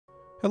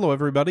Hello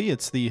everybody,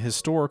 it's the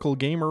Historical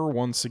Gamer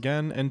once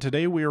again, and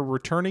today we are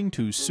returning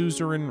to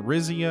Suzerain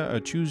Rizia, a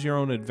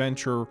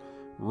choose-your-own-adventure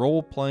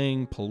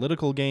role-playing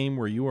political game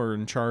where you are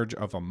in charge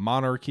of a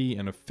monarchy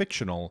in a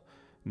fictional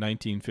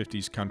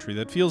 1950s country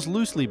that feels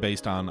loosely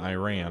based on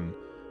Iran,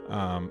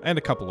 and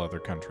a couple other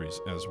countries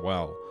as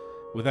well.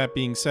 With that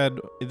being said,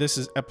 this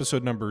is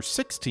episode number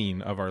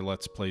 16 of our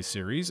Let's Play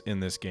series in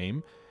this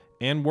game,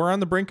 and we're on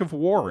the brink of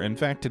war. In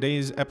fact,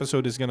 today's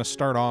episode is going to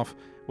start off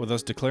with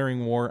us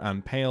declaring war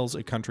on Pales,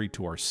 a country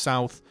to our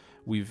south.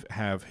 We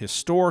have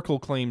historical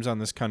claims on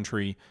this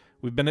country.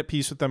 We've been at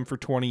peace with them for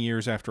 20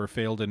 years after a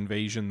failed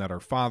invasion that our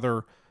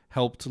father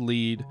helped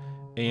lead,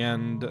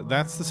 and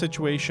that's the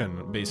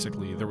situation,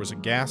 basically. There was a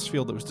gas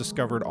field that was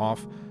discovered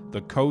off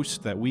the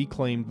coast that we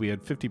claimed we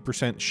had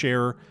 50%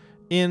 share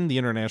in. The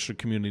international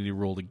community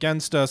ruled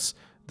against us.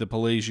 The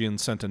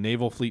Pelasians sent a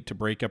naval fleet to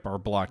break up our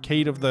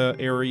blockade of the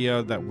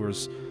area that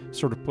was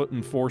sort of put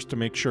in force to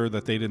make sure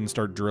that they didn't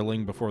start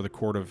drilling before the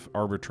Court of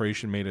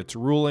Arbitration made its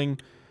ruling.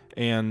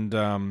 And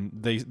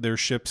their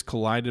ships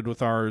collided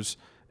with ours,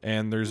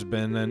 and there's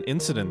been an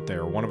incident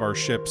there. One of our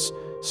ships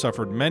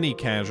suffered many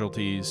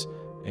casualties,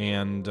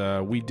 and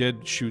we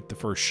did shoot the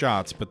first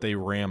shots, but they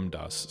rammed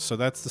us. So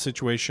that's the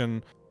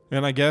situation.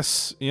 And I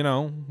guess, you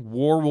know,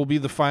 war will be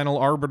the final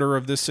arbiter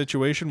of this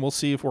situation. We'll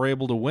see if we're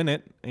able to win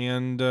it.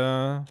 And,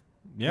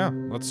 yeah,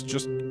 let's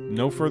just,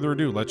 no further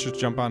ado, let's just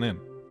jump on in.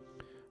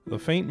 The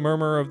faint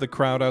murmur of the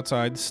crowd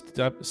outside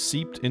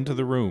seeped into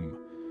the room,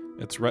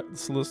 its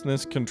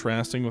restlessness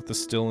contrasting with the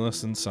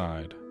stillness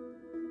inside.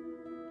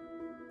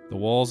 The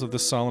walls of the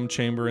solemn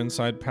chamber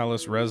inside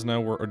Palace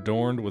Resna were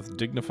adorned with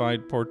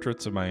dignified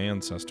portraits of my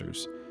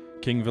ancestors,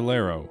 King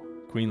Valero,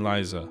 Queen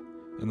Liza,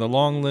 and the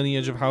long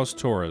lineage of House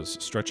Toras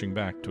stretching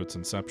back to its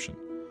inception.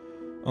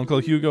 Uncle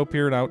Hugo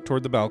peered out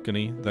toward the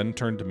balcony, then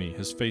turned to me,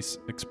 his face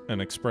a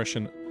mix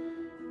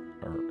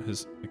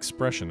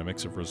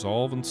of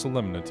resolve and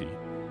solemnity.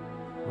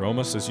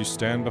 Romus, as you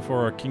stand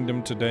before our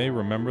kingdom today,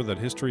 remember that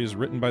history is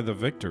written by the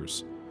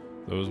victors.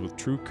 Those with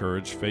true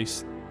courage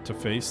face to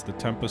face the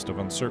tempest of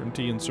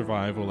uncertainty and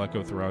survive will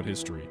echo throughout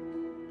history.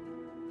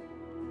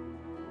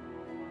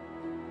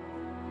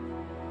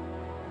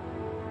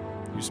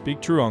 You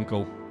speak true,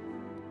 Uncle.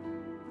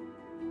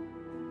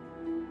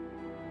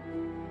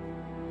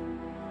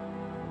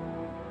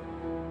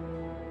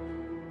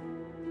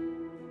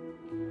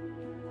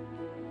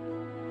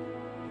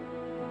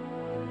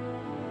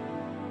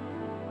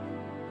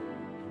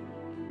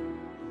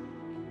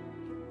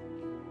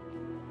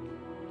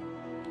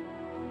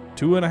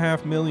 Two and a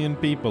half million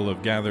people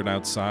have gathered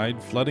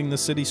outside, flooding the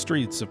city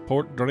streets of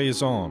Port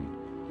Draison.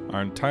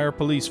 Our entire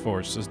police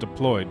force is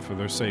deployed for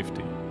their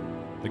safety.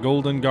 The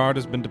Golden Guard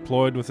has been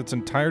deployed with its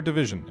entire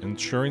division,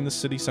 ensuring the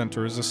city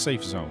center is a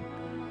safe zone.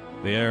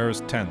 The air is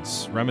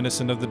tense,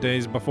 reminiscent of the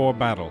days before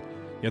battle,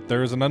 yet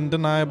there is an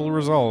undeniable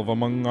resolve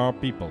among our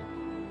people.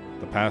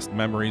 The past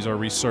memories are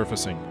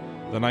resurfacing.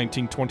 The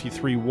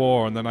 1923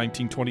 war and the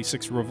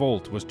 1926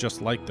 revolt was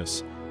just like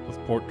this, with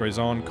Port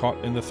Draison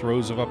caught in the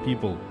throes of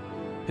upheaval.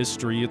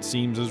 History, it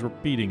seems, is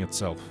repeating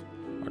itself.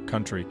 Our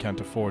country can't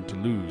afford to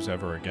lose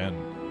ever again.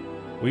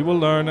 We will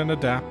learn and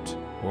adapt,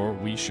 or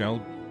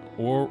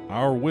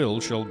our will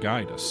shall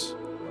guide us.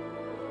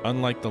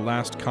 Unlike the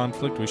last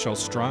conflict, we shall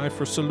strive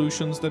for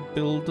solutions that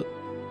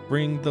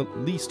bring the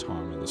least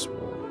harm in this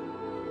war.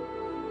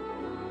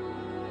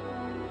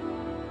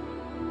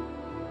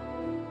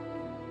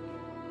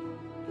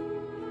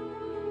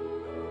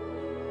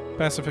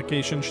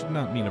 Pacification should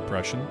not mean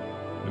oppression.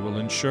 We will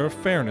ensure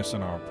fairness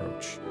in our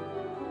approach.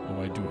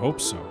 Oh, I do hope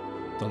so.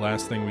 The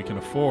last thing we can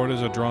afford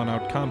is a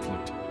drawn-out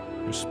conflict.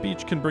 Your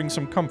speech can bring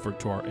some comfort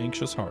to our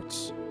anxious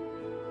hearts.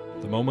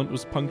 The moment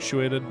was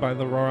punctuated by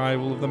the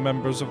arrival of the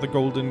members of the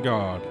Golden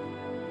Guard.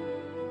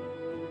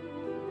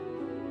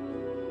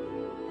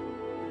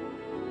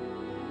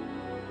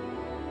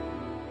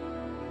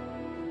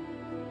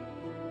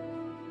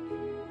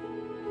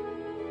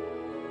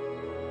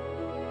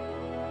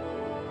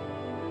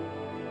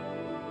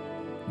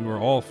 You are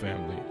all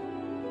family.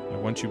 I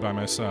want you by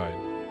my side.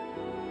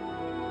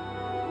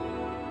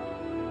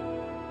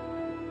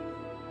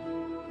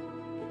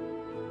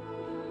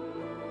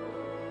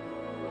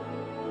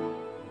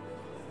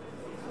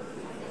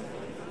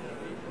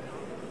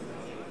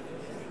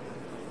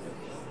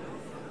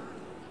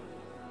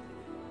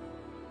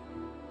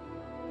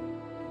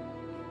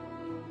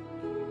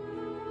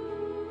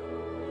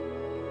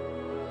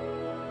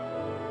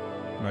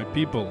 My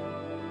people,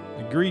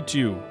 I greet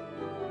you.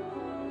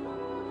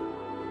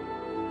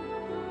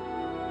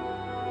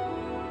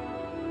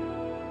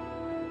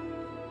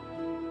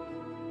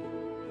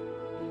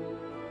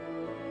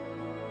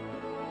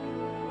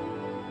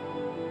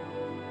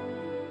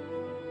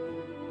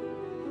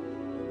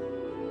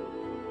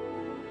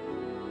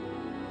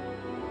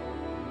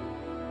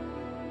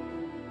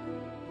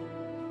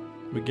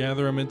 We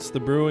gather amidst the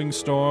brewing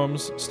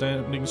storms,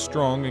 standing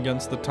strong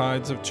against the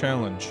tides of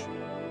challenge.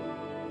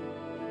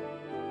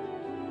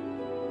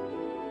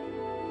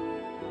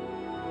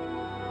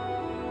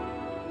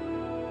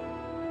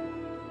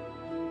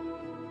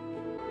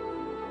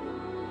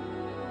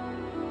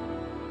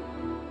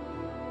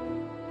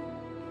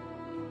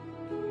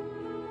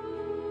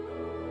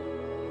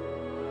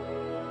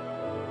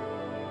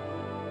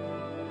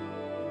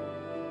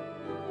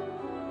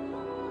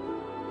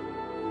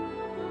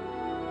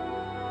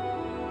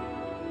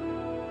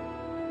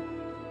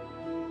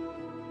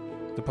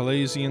 The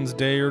Pelasgians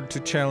dared to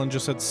challenge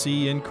us at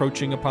sea,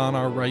 encroaching upon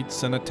our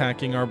rights and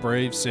attacking our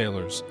brave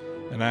sailors,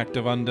 an act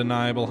of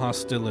undeniable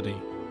hostility.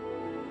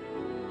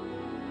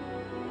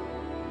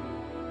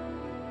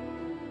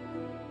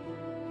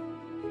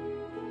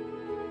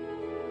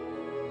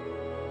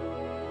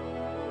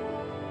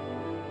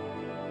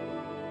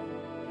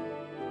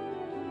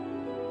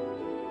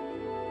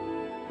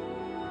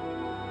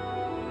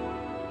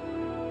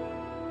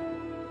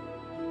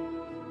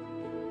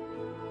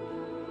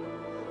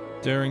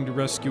 Daring to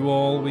rescue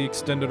all, we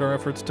extended our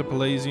efforts to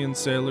Pelasgian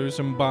sailors,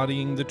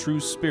 embodying the true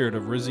spirit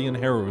of Rizian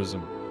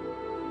heroism.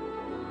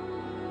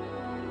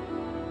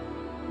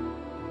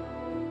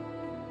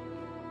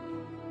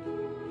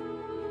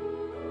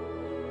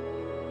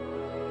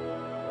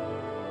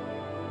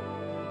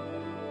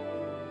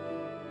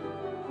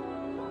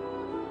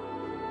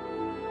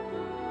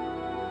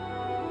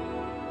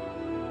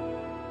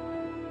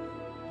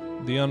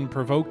 The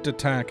unprovoked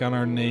attack on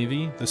our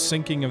navy, the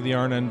sinking of the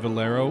Arnen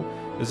Valero,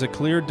 is a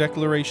clear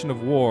declaration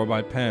of war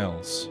by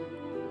Pales.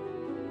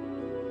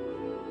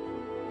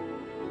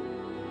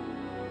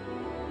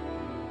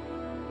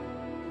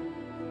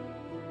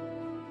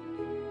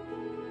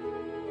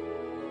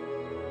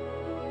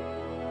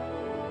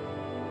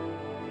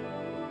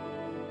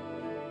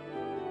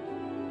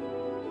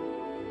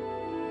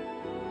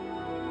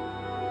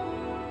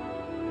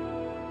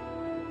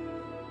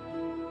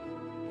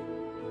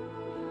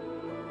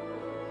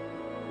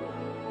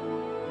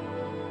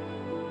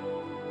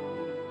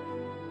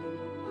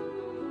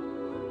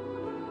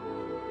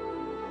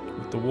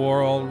 With the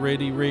war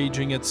already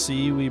raging at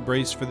sea, we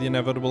braced for the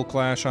inevitable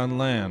clash on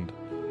land,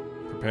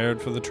 prepared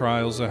for the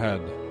trials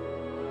ahead.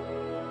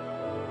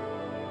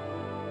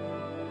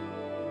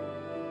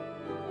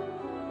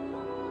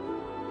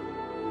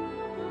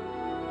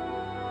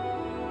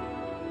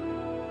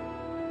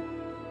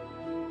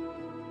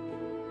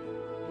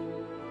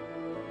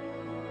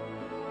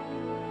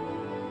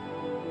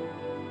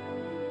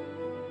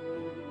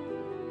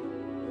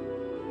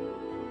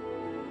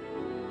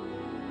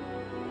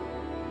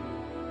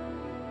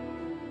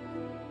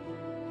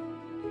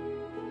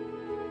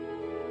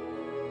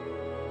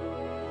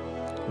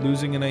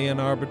 Losing an Aeon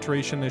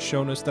arbitration has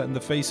shown us that in the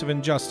face of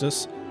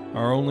injustice,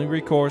 our only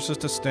recourse is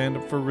to stand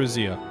up for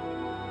Rizia.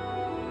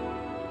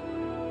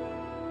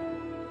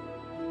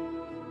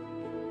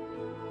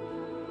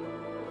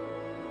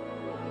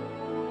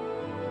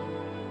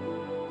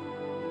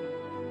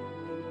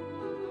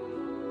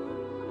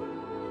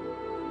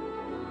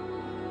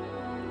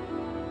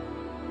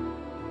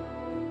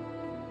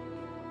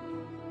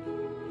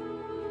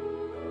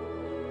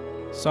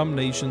 Some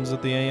nations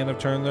at the Aeon have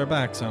turned their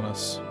backs on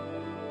us.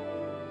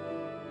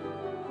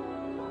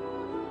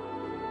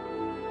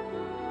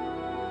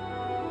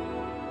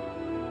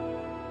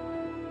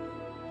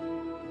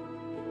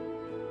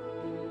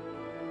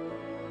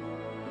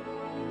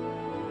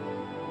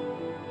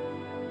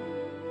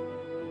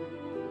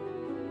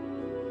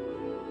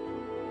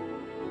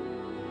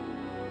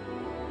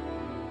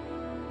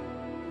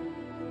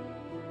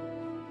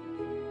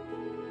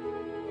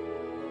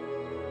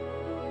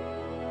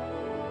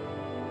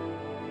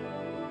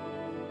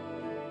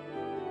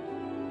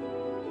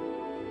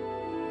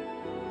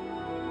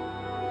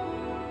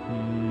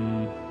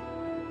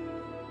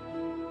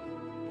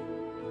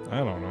 I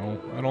don't know.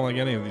 I don't like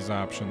any of these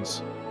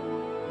options.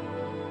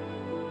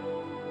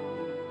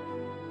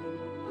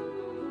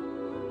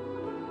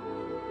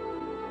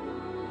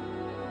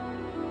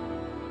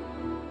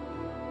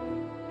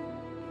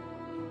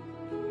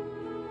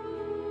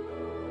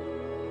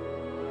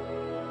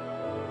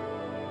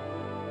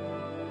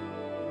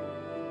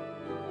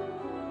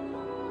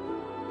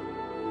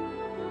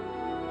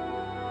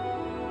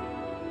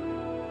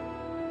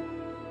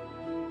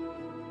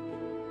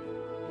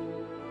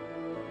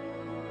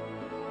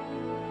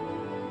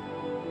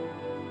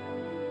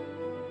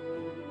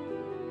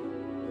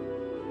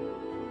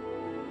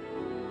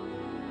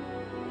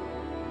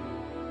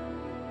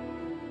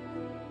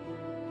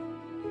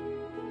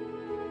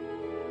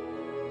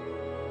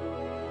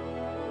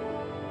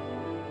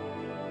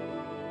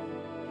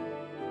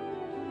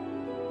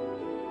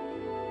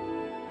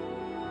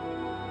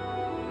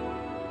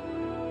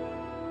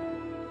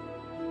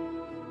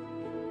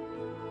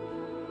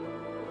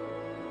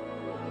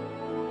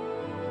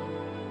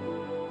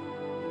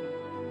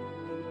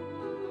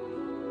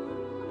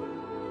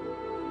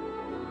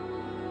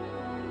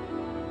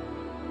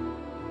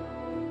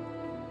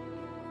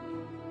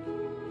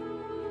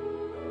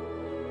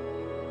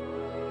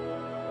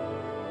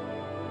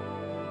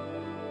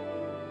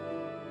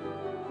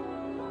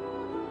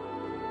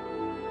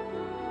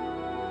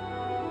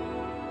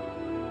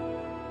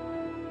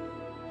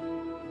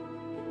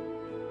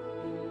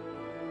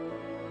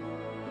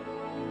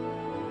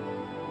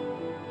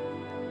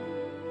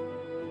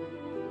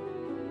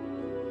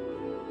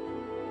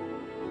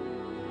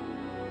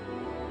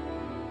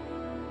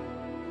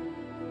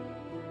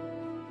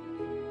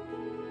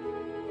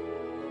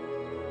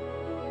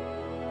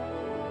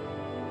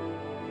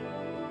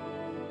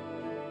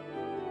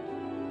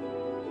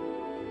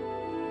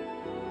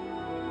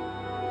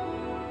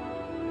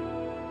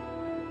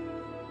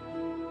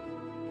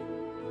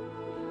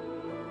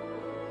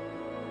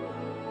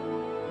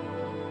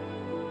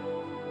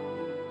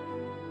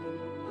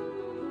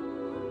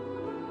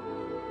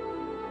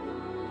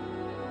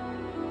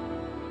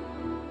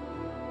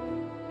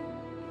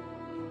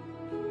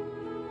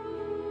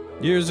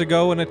 Years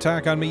ago, an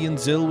attack on me and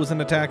Zil was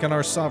an attack on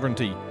our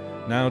sovereignty.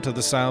 Now to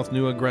the south,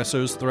 new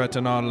aggressors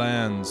threaten our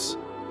lands.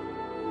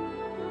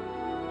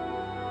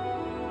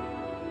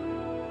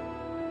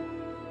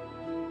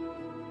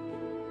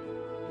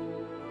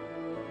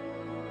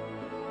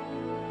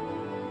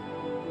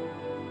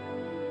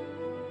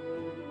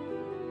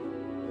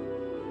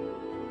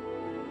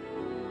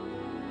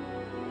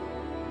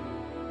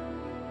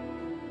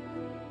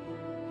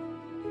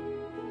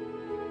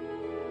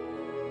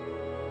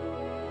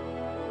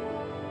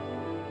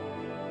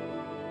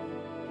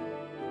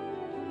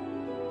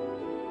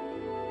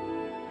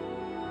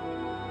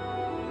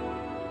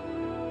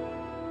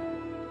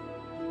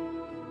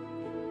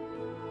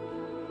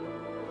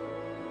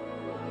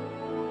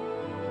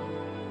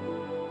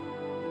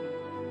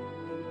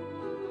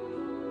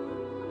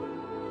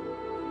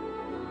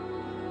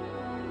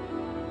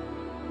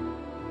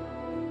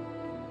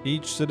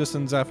 Each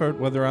citizen's effort,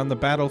 whether on the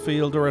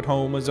battlefield or at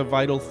home, is a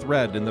vital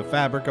thread in the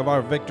fabric of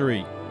our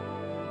victory.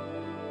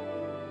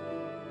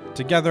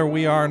 Together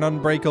we are an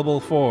unbreakable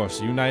force.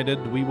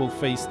 United, we will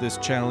face this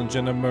challenge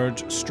and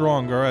emerge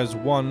stronger as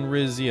one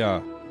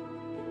Rizia.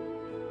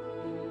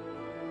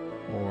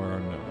 Or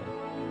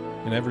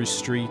no. In every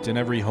street, in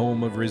every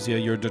home of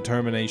Rizia, your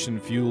determination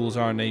fuels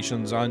our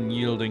nation's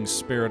unyielding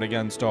spirit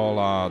against all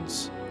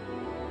odds.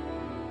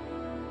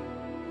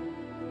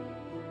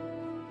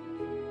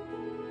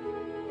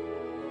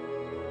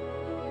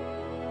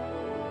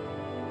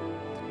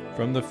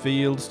 From the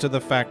fields to the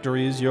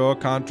factories, your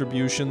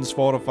contributions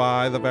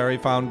fortify the very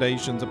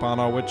foundations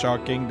upon which our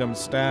kingdom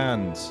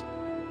stands.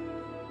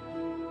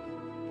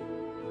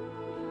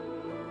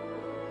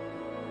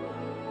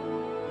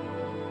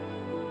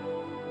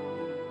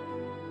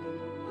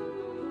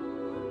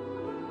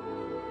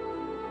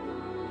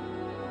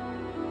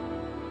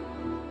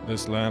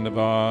 This land of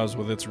ours,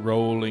 with its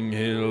rolling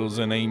hills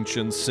and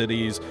ancient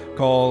cities,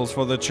 calls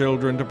for the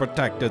children to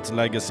protect its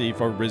legacy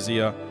for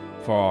Rizia,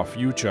 for our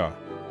future.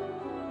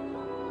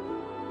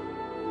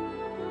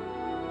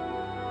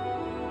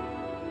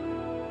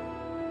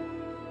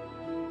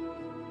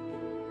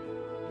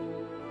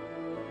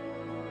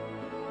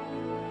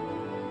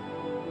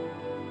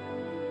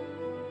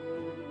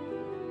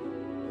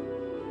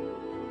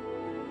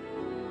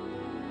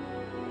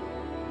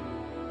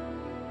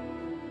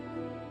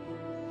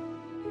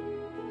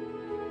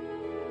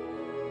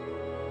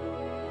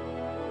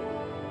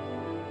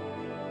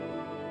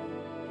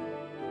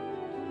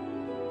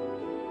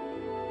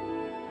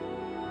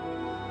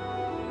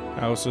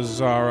 House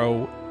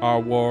Azaro,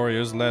 our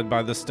warriors led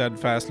by the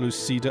steadfast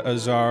Lucita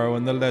Azaro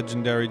and the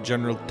legendary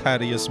General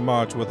Tadius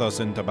march with us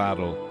into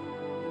battle.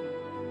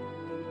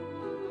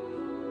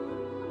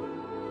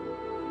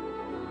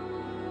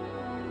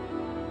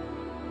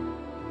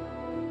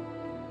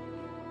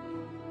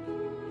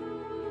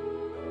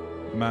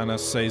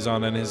 Manas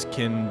Sazon and his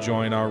kin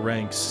join our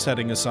ranks,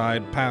 setting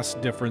aside past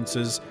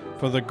differences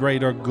for the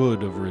greater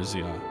good of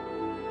Rizia.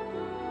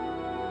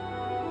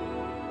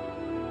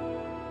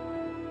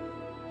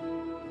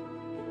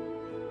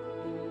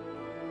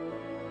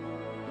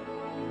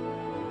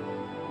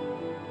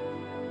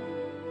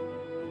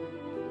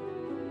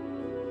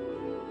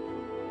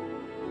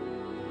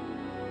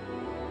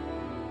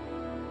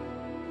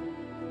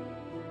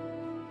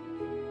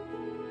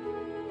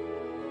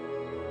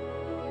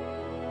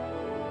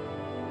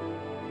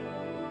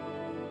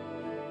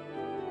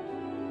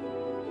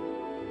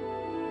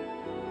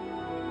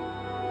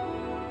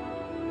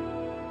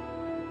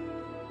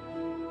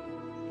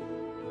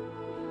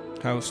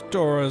 House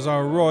Toras,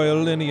 our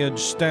royal lineage,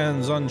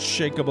 stands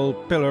unshakable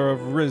pillar of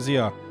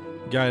Rizia,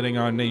 guiding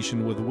our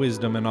nation with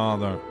wisdom and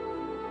honor.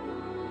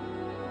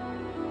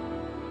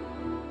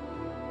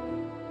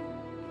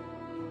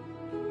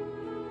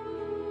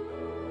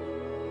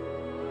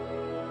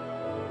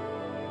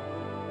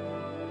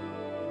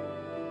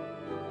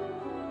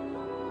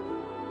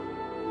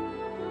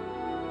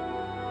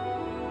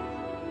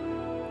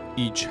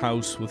 Each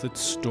house with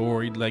its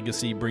storied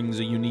legacy brings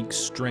a unique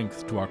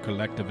strength to our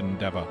collective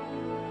endeavor.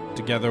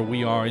 Together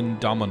we are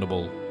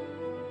indomitable.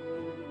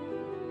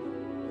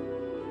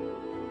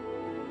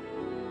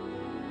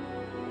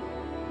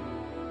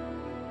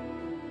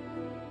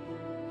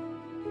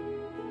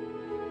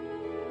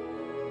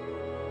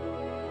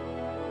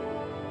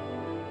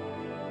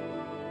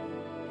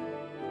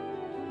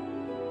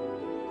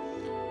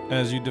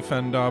 As you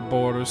defend our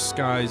borders,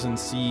 skies, and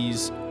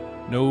seas,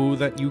 know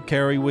that you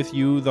carry with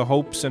you the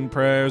hopes and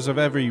prayers of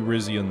every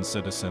Rizian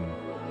citizen.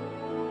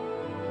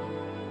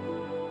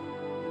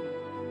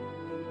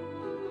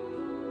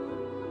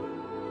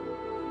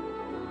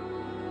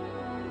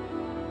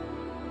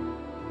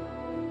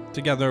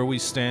 Together we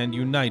stand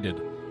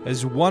united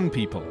as one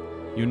people,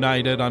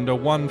 united under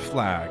one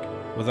flag,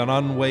 with an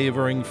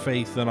unwavering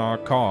faith in our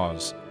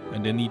cause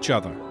and in each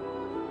other.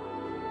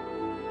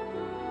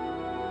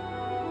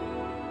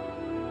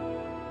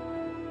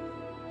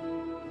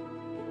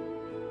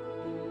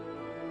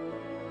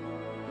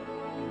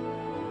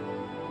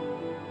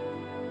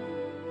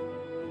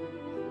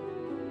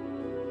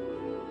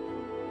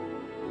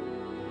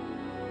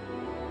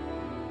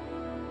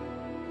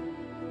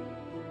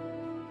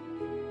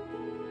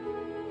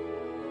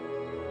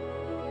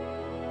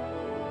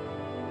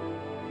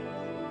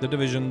 The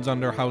divisions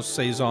under House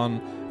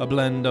Saison, a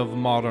blend of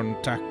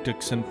modern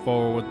tactics and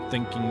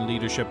forward-thinking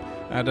leadership,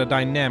 add a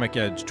dynamic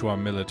edge to our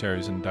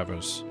military's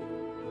endeavors.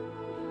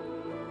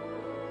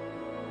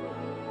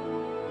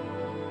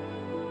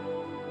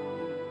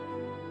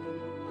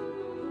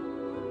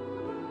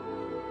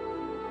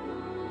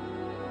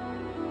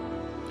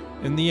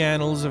 In the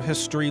annals of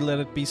history, let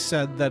it be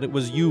said that it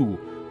was you,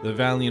 the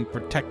valiant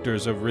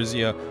protectors of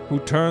Rizia, who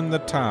turned the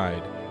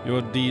tide.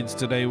 Your deeds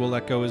today will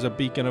echo as a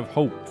beacon of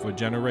hope for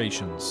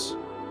generations.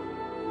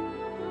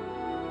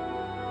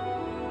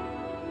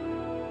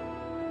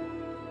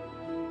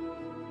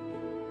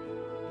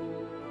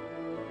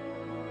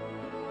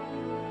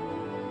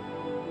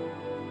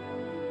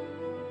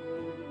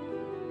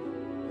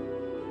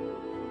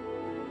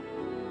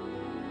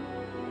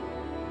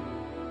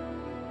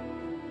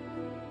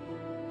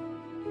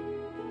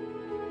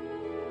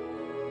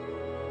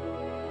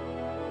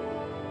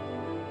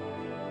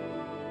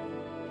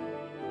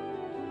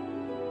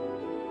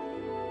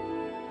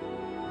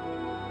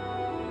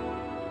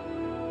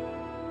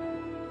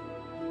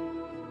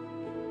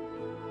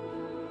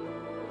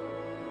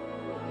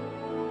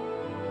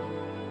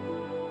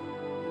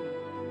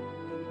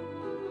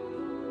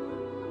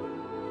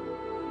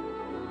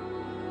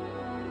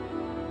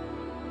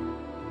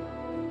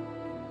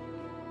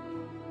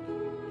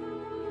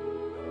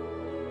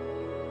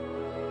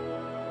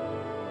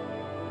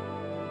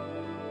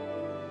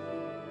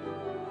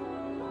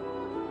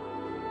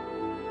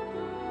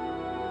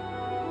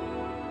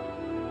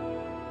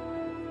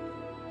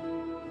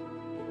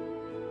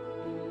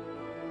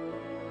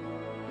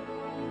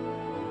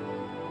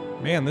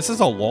 Man, this is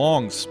a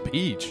long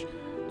speech.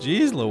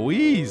 Jeez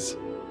Louise.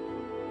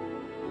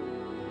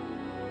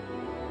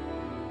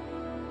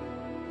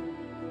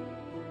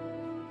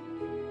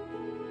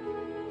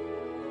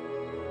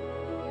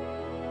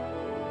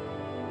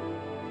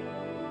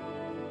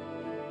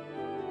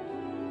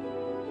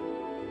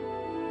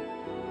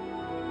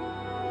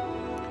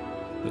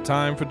 The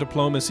time for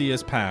diplomacy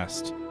has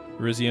passed.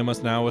 Rizia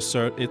must now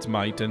assert its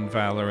might and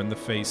valor in the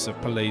face of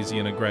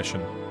Pelasian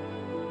aggression.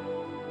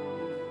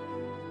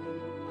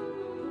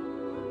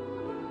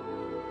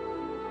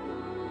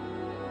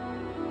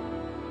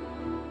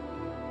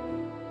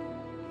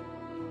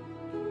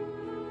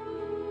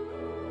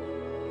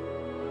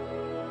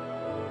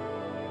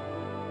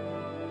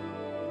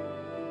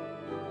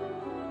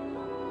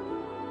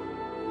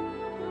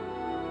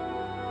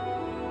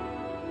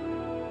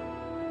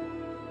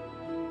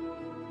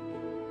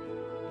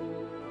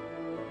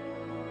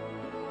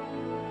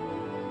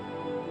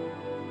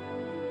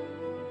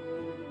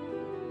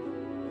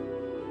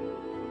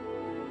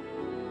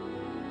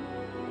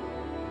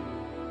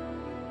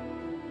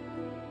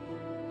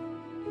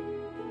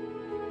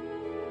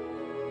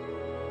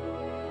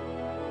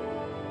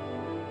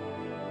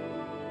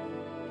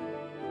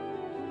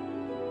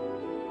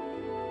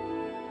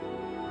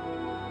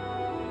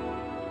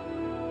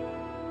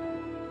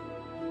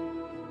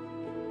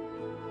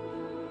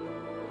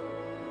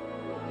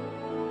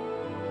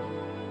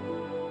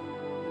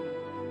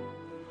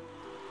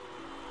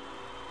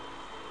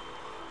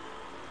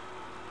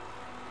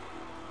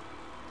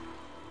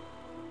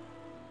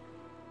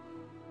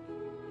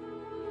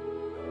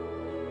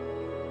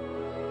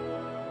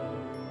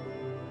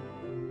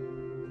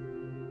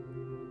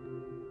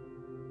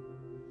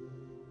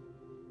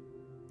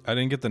 I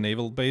didn't get the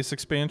naval base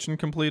expansion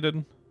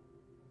completed.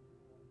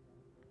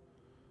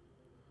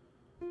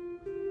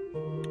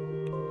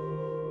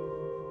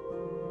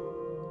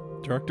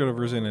 Directorate of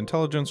Rizzian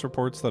Intelligence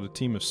reports that a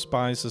team of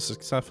spies has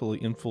successfully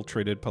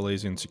infiltrated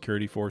Pelasian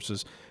security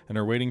forces and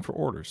are waiting for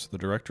orders. The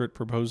Directorate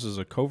proposes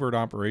a covert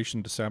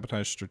operation to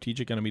sabotage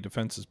strategic enemy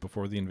defenses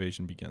before the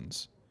invasion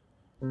begins.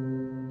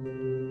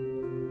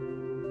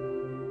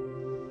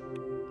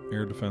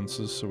 Air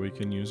defenses, so we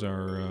can use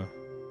our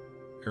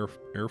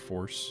Air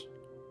Force.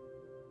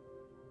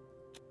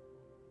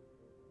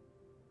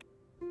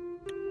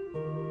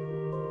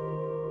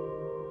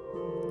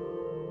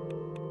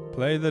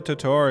 Play the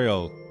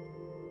tutorial.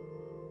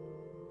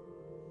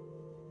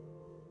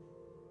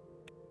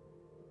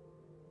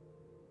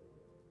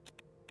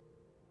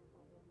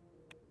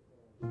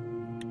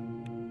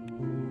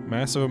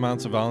 Massive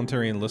amounts of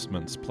voluntary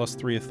enlistments.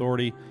 +3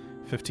 authority,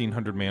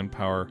 1,500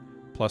 manpower,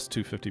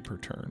 +250 per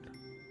turn.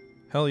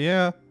 Hell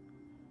yeah.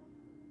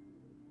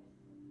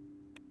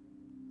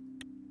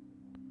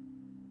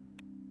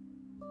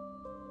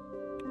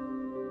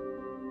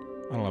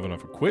 I don't have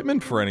enough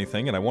equipment for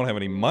anything, and I won't have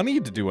any money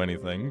to do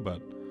anything, but...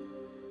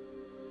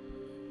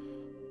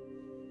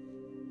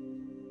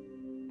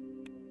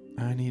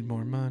 I need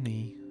more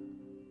money.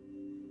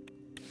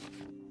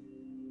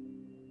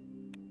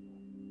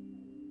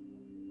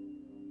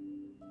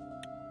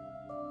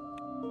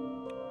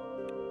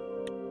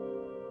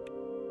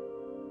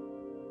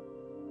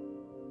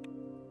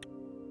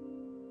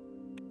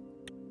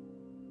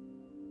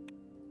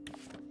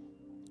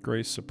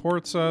 Grace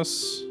supports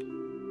us.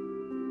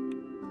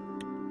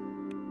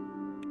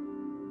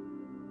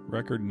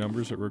 Record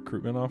numbers at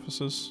recruitment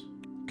offices.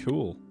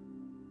 Cool.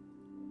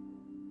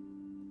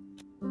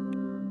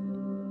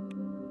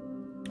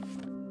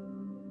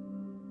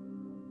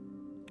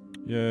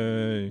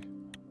 Yay.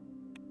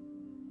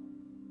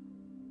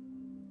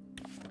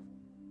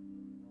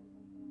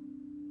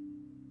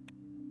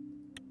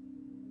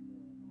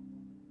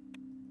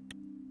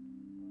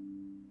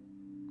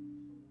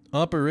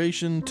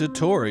 Operation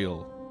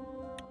Tutorial.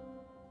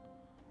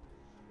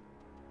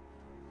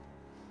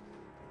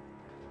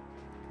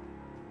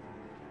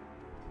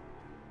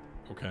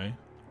 Okay.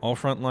 All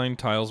frontline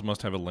tiles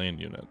must have a land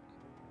unit.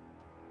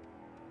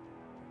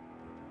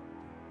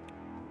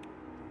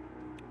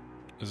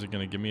 Is it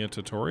going to give me a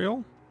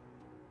tutorial?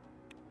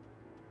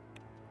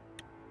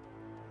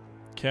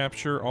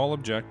 Capture all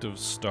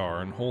objectives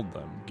star and hold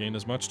them. Gain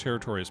as much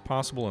territory as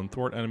possible and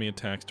thwart enemy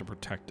attacks to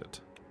protect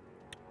it.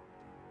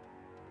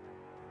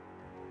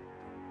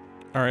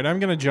 Alright, I'm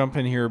going to jump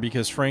in here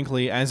because,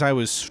 frankly, as I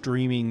was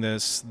streaming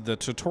this, the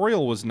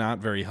tutorial was not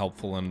very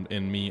helpful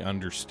in me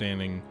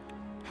understanding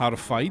how to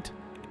fight.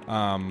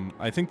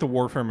 I think the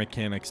warfare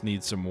mechanics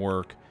need some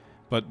work,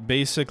 but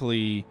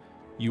basically,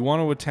 you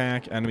want to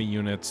attack enemy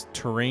units.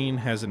 Terrain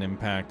has an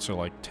impact, so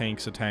like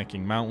tanks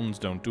attacking mountains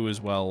don't do as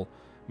well.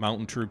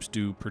 Mountain troops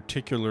do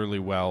particularly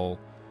well.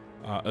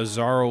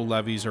 Azaro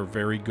levies are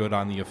very good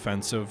on the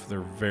offensive.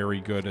 They're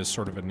very good as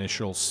sort of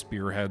initial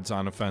spearheads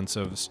on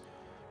offensives.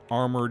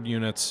 Armored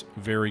units,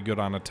 very good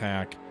on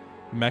attack.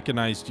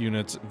 Mechanized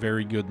units,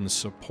 very good in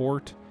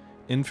support.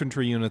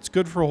 Infantry units,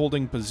 good for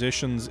holding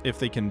positions if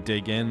they can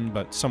dig in,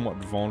 but somewhat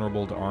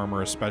vulnerable to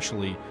armor,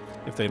 especially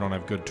if they don't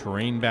have good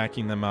terrain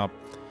backing them up.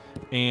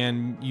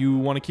 And you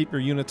want to keep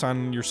your units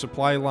on your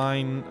supply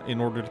line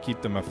in order to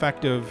keep them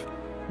effective.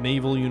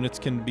 Naval units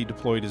can be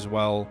deployed as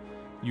well.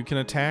 You can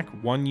attack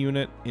one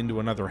unit into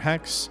another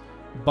hex,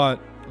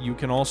 but you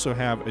can also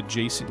have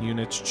adjacent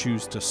units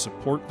choose to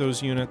support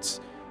those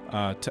units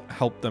to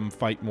help them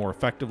fight more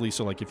effectively.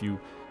 So like if you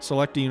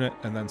select a unit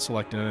and then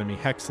select an enemy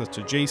hex that's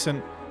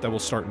adjacent, that will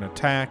start an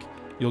attack.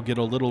 You'll get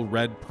a little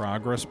red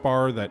progress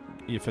bar that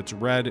if it's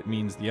red, it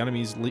means the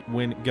enemy's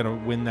gonna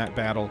win that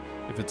battle.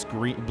 If it's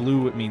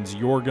blue, it means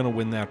you're gonna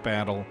win that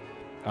battle.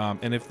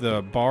 And if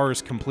the bar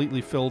is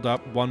completely filled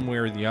up one way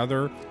or the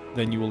other,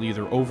 then you will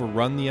either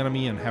overrun the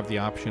enemy and have the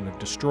option of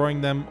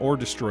destroying them, or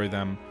destroy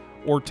them,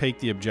 or take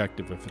the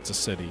objective if it's a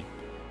city.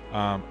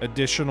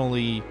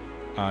 Additionally,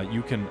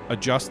 you can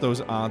adjust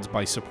those odds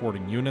by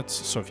supporting units.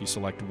 So if you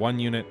select one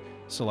unit,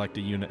 select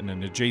a unit in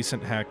an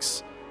adjacent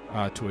hex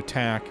to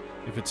attack.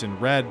 If it's in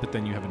red, but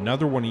then you have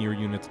another one of your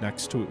units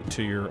next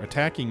to your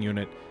attacking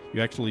unit,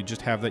 you actually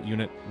just have that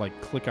unit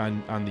like click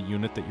on the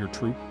unit that your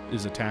troop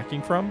is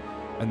attacking from,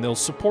 and they'll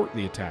support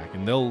the attack,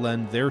 and they'll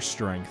lend their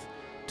strength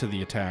to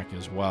the attack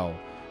as well.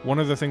 One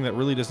other thing that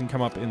really doesn't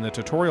come up in the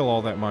tutorial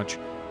all that much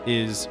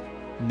is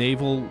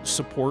naval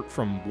support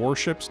from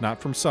warships,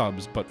 not from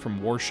subs, but from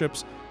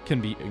warships,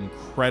 can be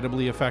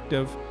incredibly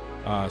effective.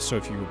 So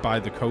if you're by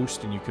the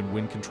coast and you can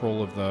win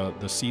control of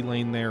the sea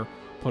lane there,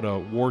 put a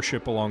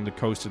warship along the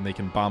coast and they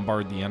can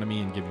bombard the enemy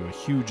and give you a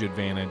huge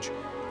advantage.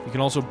 You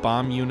can also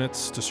bomb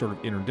units to sort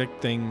of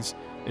interdict things.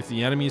 If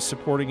the enemy is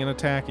supporting an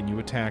attack and you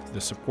attack the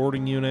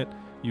supporting unit,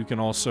 you can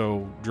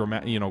also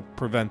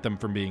prevent them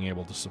from being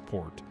able to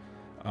support.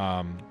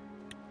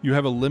 You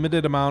have a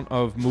limited amount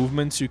of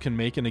movements you can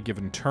make in a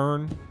given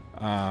turn.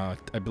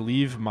 I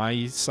believe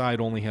my side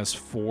only has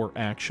 4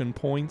 action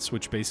points,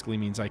 which basically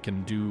means I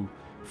can do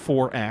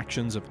 4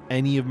 actions of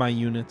any of my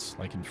units.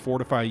 I can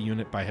fortify a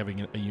unit by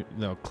having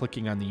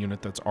clicking on the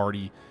unit that's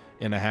already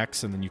in a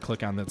hex, and then you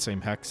click on that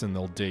same hex and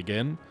they'll dig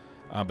in.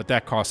 But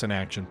that costs an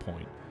action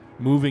point.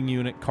 Moving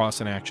unit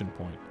costs an action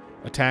point.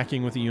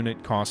 Attacking with a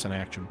unit costs an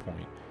action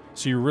point.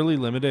 So you're really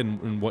limited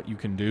in what you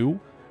can do.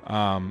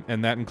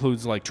 And that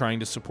includes like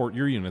trying to support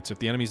your units. If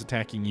the enemy's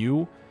attacking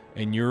you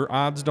and your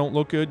odds don't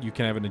look good, you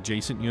can have an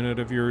adjacent unit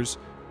of yours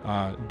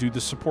do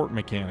the support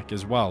mechanic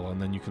as well,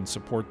 and then you can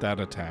support that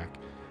attack.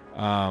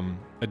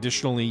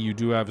 Additionally, you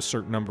do have a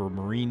certain number of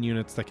marine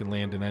units that can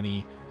land in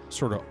any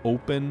sort of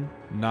open,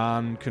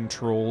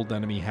 non-controlled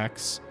enemy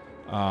hex.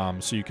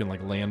 So you can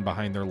like land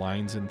behind their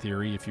lines in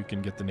theory if you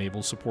can get the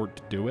naval support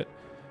to do it.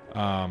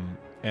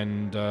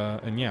 And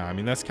yeah, I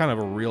mean, that's kind of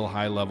a real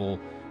high-level,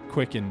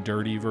 quick and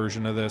dirty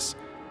version of this.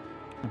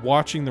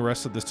 Watching the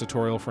rest of this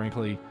tutorial,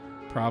 frankly,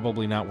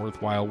 probably not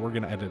worthwhile. We're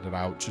going to edit it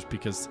out just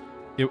because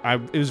it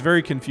was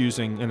very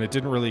confusing and it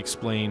didn't really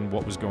explain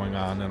what was going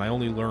on. And I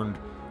only learned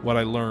what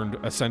I learned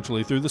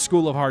essentially through the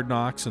School of Hard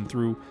Knocks and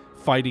through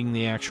fighting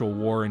the actual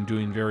war and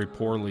doing very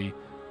poorly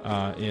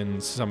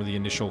in some of the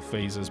initial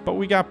phases. But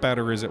we got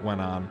better as it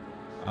went on.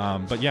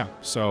 But yeah,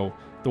 so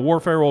the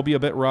warfare will be a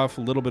bit rough,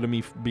 a little bit of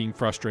me being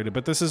frustrated,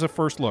 but this is a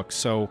first look,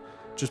 so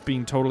just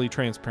being totally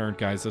transparent,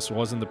 guys, this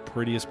wasn't the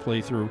prettiest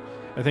playthrough.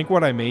 I think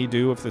what I may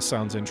do, if this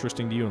sounds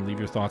interesting to you, and leave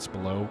your thoughts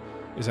below,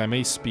 is I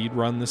may speed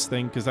run this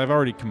thing, because I've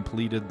already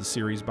completed the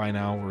series by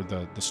now, or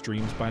the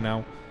streams by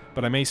now,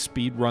 but I may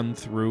speed run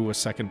through a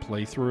second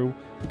playthrough,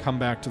 come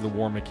back to the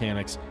war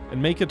mechanics,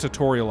 and make a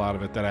tutorial out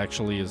of it that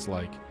actually is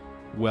like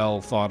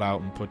well thought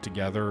out and put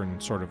together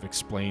and sort of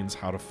explains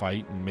how to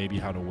fight and maybe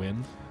how to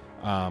win.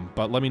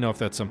 But let me know if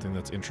that's something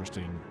that's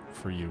interesting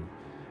for you.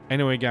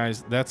 Anyway,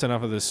 guys, that's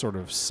enough of this sort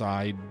of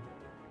side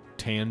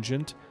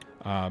tangent.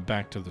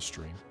 back to the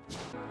stream.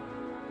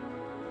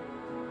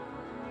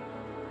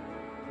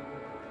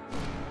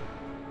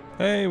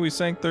 Hey, we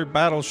sank their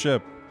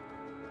battleship.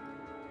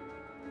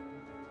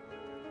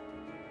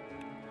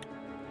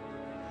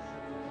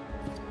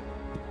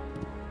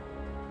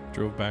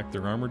 Drove back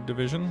their armored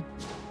division.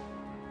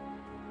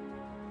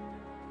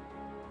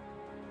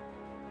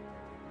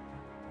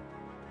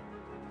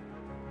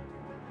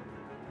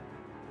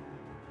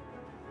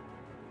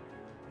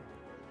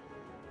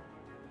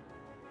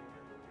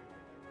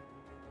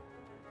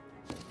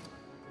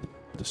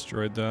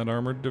 Destroyed that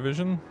armored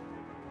division.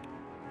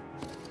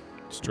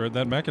 Destroyed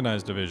that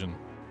mechanized division.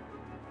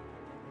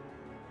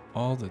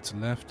 All that's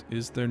left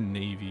is their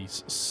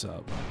navy's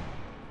sub.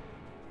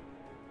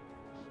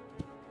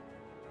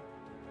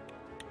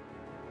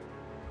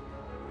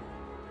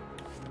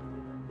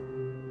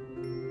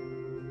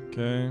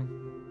 Okay.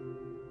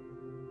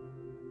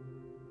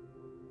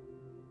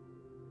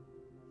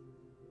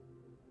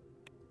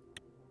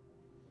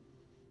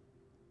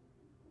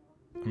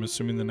 I'm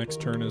assuming the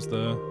next turn is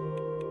the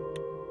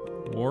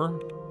war.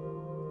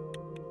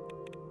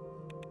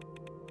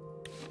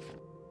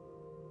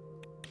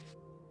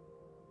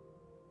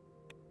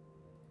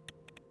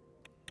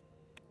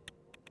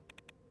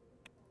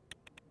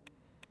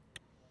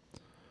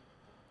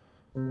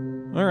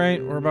 All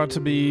right, we're about to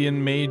be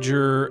in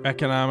major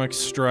economic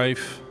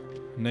strife.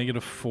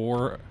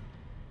 -4.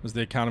 Is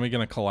the economy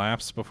going to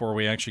collapse before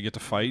we actually get to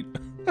fight?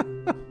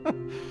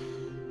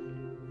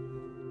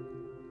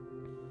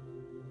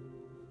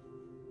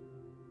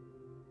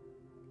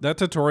 That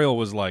tutorial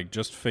was like,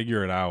 just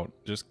figure it out.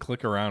 Just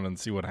click around and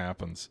see what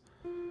happens.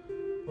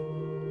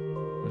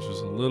 Which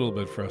is a little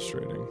bit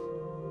frustrating.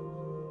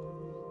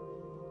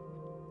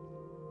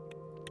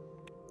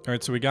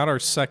 Alright, so we got our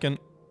second...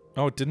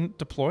 Oh, it didn't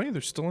deploy?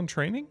 They're still in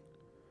training?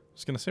 I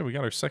was going to say we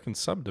got our second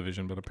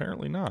subdivision, but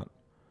apparently not.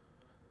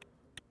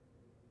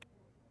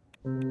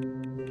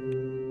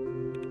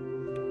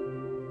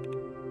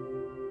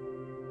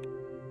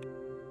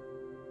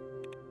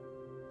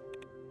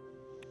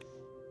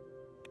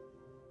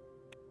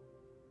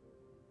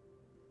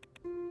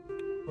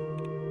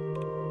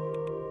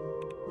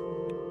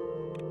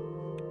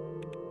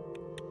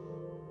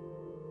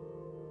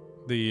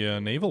 The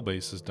naval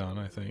base is done,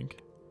 I think.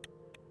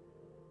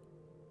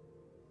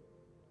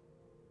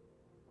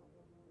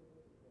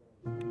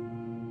 I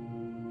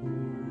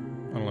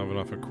don't have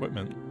enough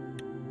equipment.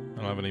 I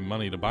don't have any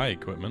money to buy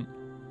equipment.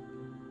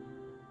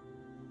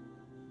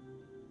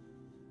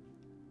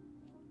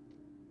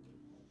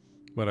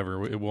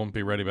 Whatever, it won't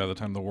be ready by the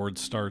time the war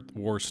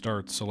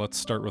starts, so let's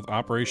start with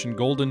Operation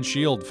Golden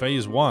Shield,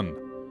 Phase 1.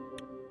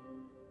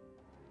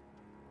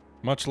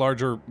 Much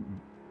larger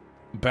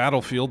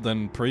battlefield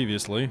than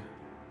previously.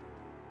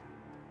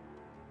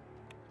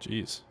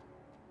 Jeez.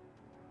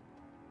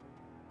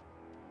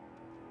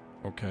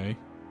 Okay.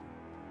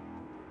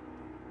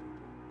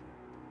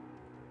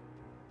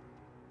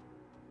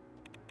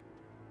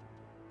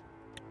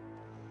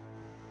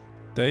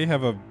 They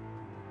have a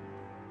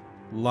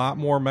lot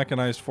more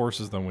mechanized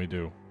forces than we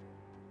do.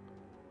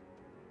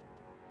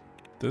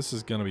 This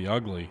is gonna be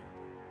ugly.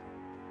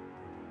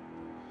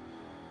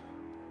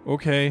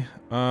 Okay,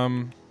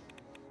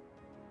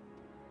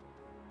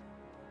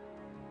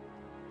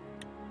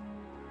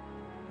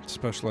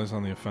 specialize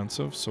on the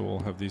offensive, so we'll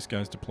have these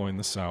guys deploy in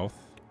the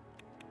south.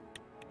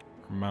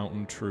 Our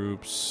mountain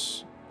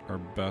troops are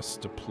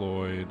best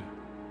deployed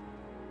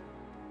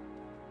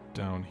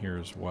down here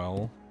as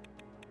well.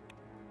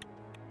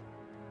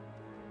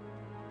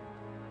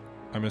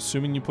 I'm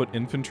assuming you put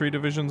infantry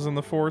divisions in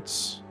the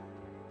forts.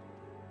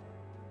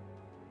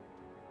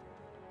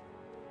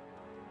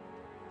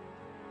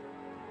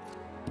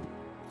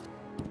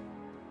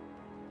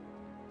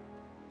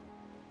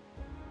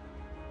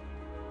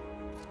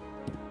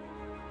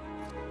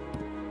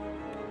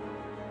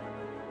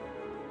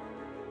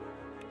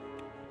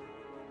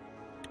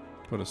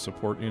 Put a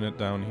support unit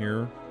down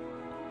here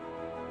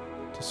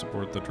to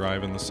support the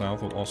drive in the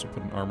south. We'll also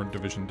put an armored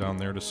division down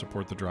there to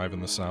support the drive in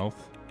the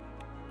south.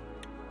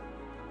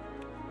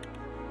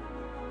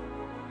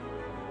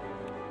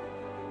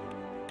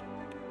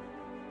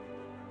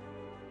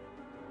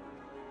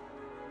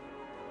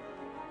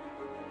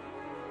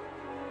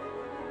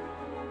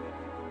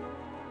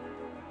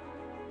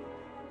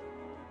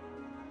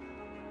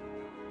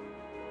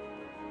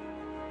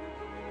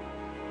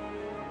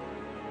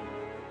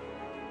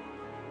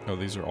 Oh,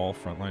 these are all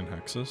frontline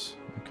hexes?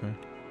 Okay.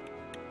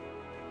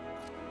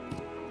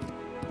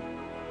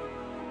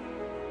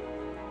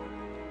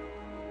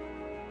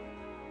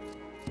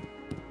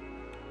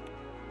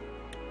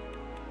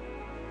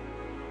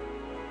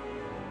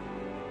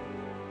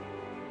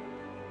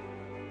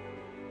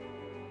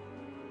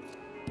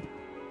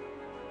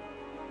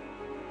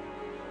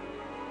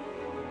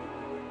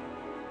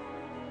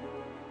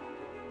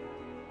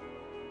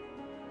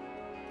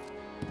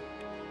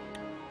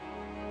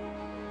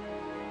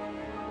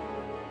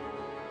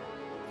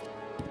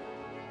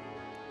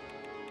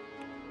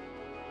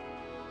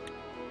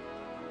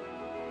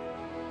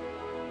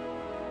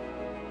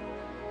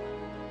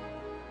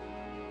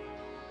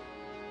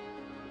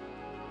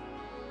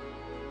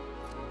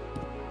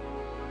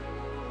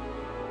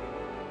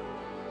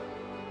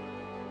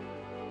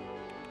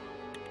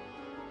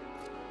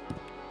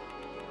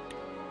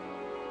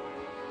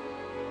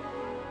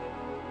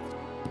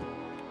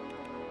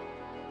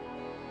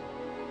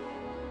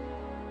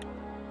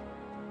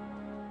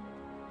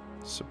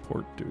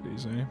 Support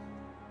duties, eh?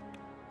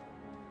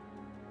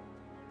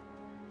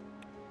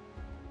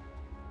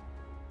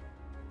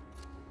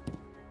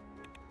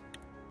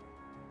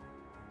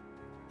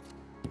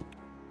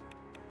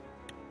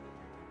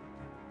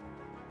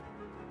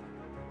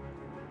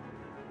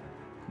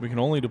 We can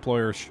only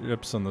deploy our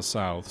ships in the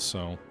south,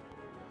 so...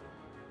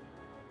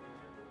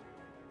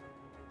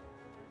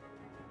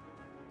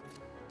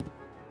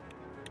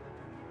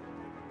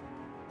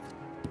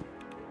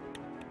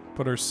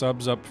 Put our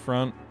subs up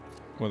front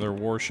with our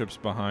warships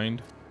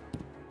behind.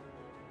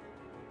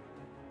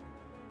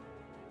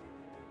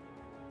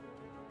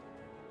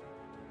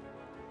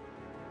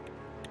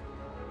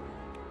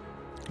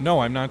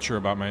 No, I'm not sure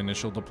about my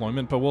initial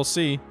deployment, but we'll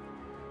see.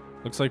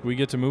 Looks like we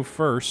get to move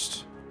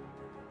first.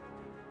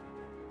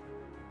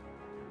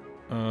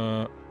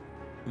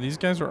 These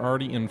guys are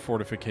already in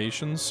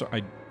fortifications, so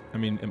I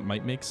mean, it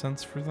might make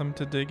sense for them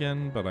to dig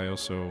in, but I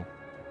also...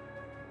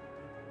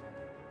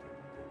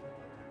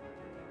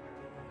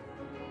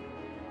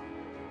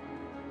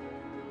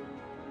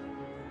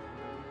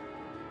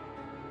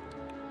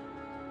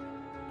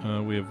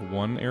 we have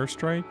one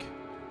airstrike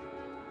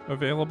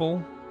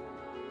available.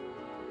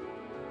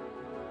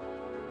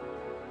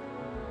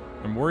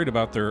 I'm worried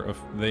about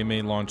they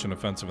may launch an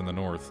offensive in the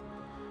north.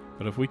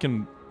 But if we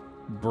can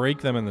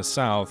break them in the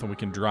south and we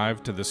can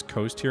drive to this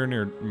coast here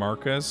near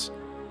Marquez,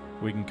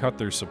 we can cut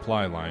their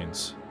supply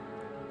lines,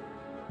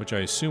 which I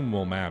assume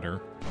will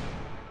matter.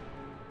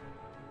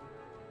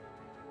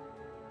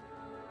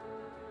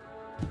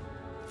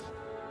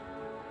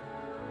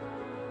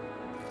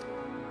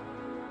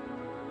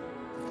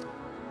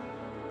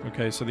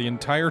 Okay, so the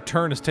entire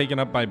turn is taken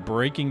up by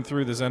breaking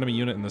through this enemy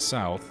unit in the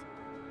south.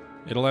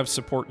 It'll have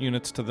support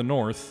units to the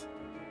north,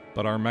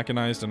 but our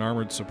mechanized and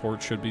armored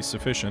support should be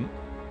sufficient.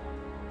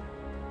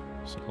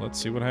 So let's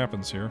see what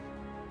happens here.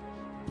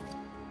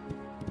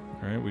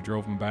 Alright, we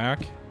drove them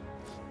back.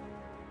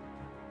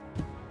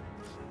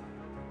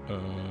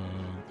 The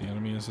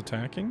enemy is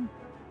attacking.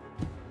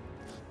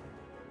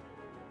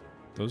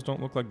 Those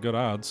don't look like good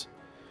odds.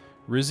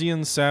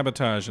 Rizian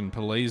sabotage in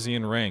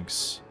Pelazian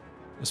ranks.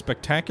 A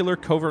spectacular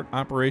covert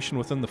operation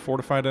within the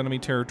fortified enemy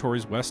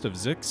territories west of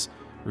Zix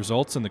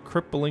results in the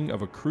crippling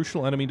of a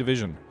crucial enemy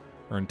division.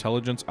 Our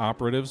intelligence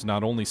operatives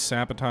not only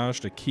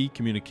sabotaged a key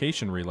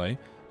communication relay,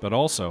 but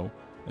also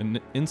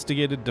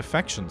instigated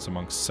defections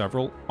amongst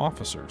several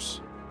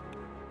officers.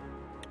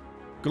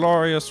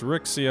 Glorious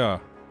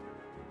Rixia!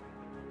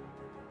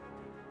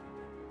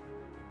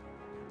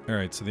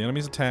 Alright, so the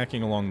enemy's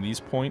attacking along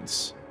these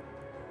points.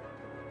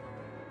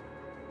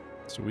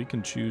 So we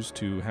can choose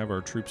to have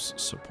our troops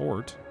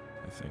support,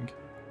 I think.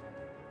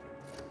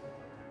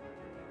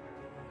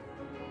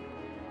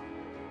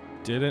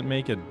 Did it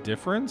make a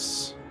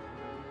difference?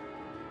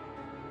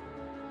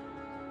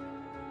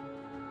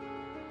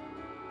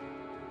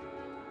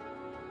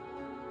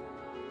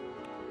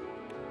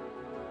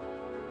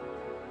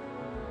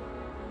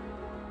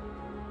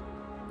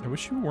 I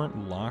wish you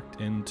weren't locked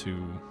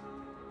into...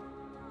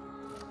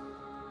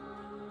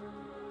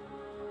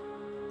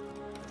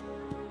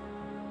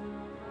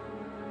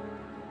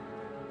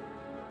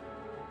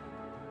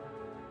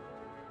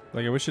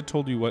 Like, I wish it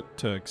told you what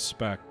to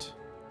expect.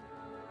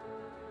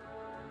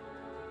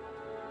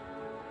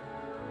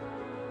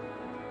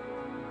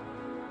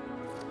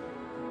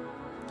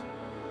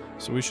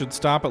 So we should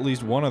stop at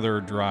least one of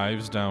their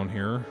drives down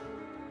here.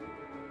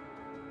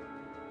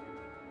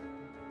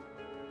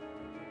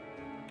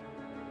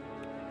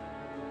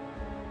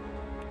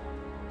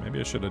 Maybe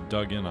I should have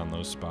dug in on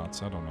those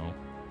spots. I don't know.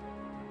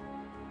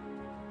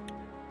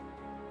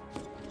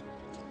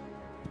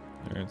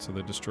 Alright, so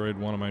they destroyed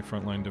one of my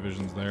frontline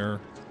divisions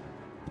there.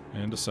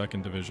 And a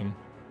second division.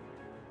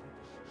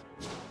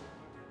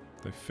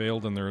 They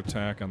failed in their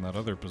attack on that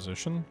other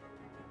position.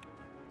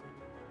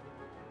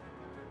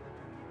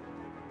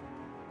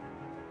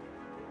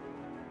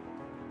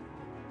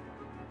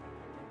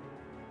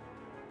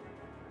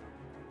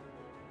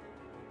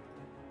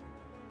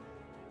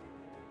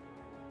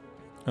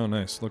 Oh,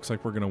 nice. Looks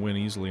like we're going to win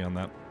easily on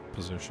that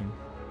position.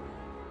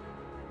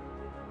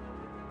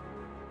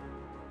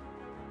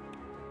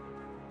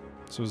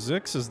 So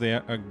Zix is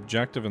the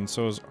objective, and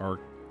so is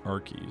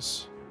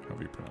Archies. How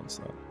do you pronounce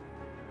that?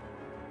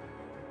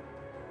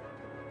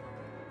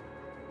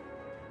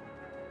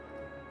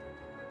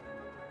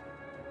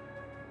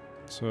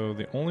 So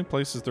the only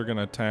places they're going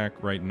to attack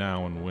right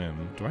now and win...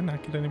 Do I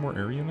not get any more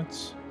air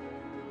units?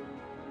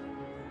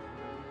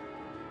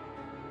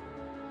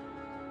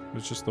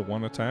 It's just the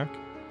one attack?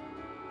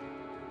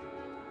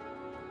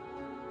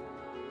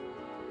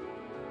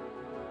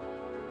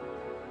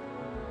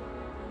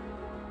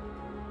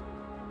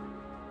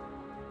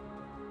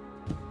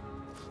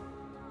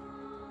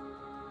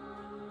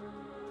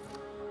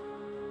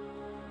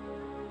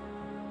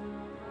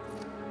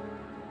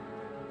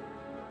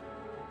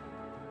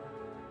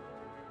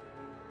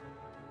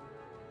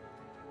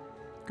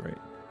 Great.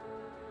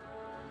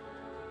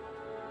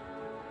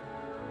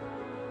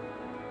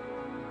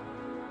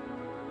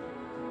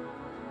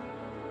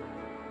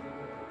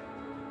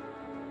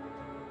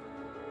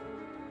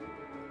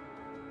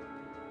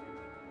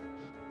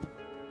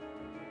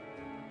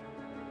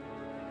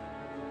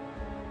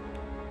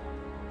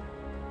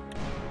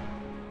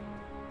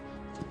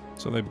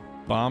 So they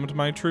bombed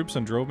my troops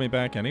and drove me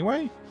back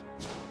anyway?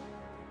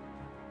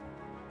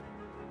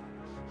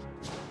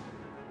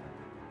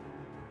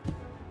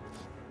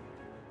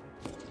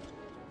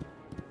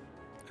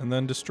 And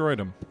then destroyed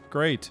them.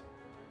 Great.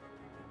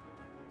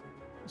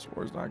 This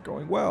war's not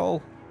going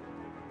well.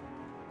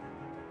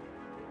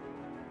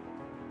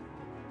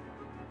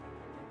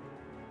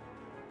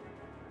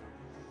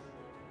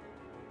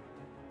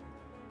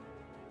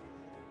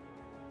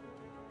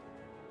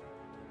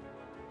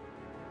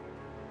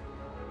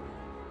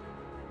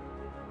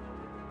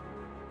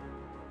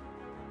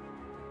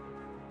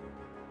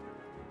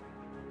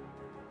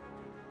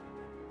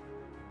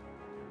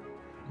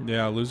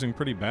 Yeah, losing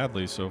pretty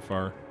badly so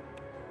far.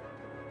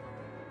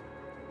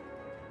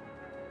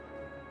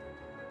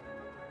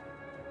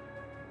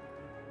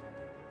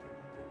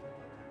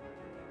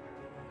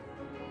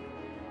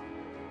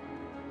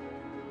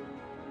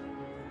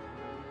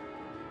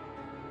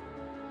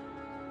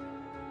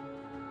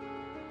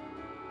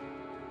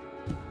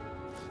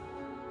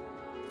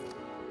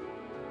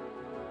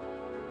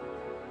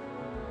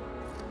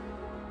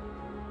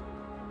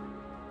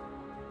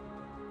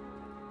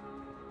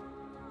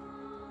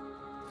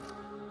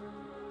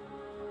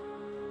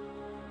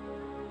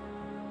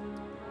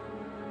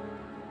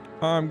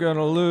 I'm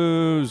gonna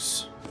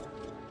lose.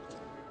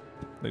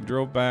 They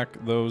drove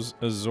back those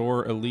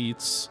Azor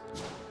elites.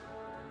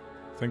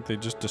 I think they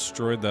just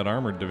destroyed that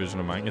armored division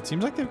of mine. It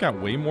seems like they've got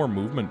way more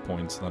movement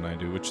points than I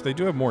do, which they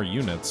do have more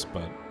units,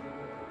 but...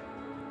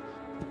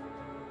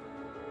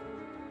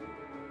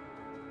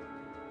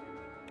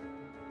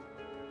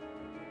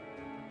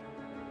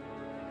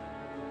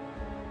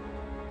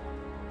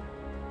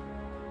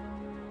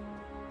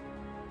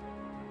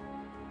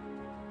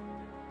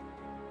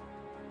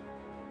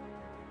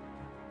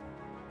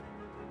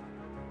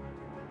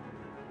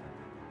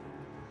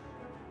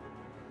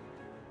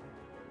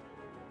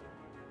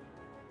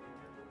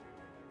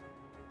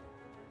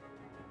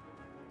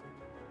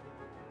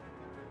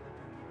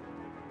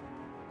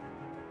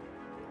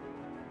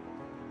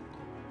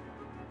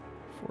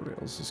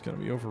 Fordale's is going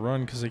to be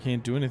overrun because they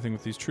can't do anything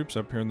with these troops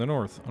up here in the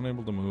north.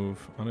 Unable to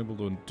move. Unable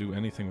to do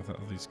anything with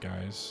these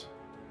guys.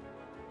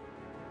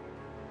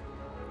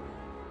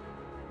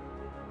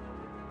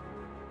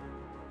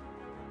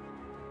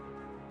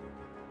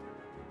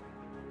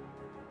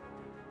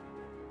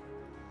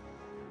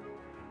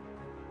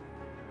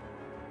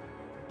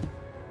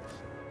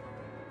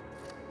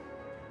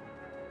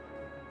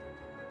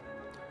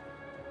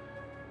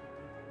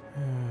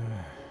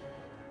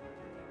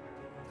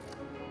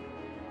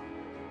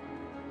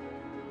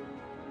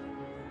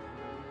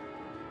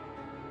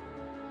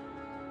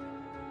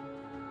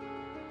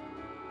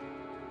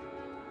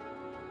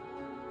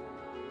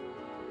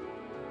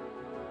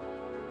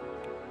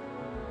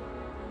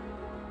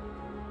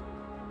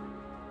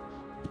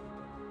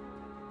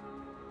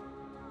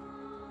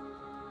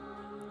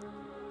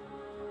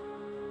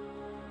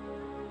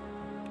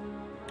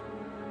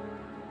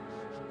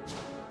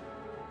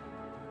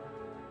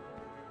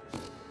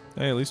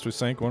 Hey, at least we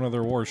sank one of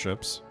their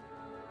warships.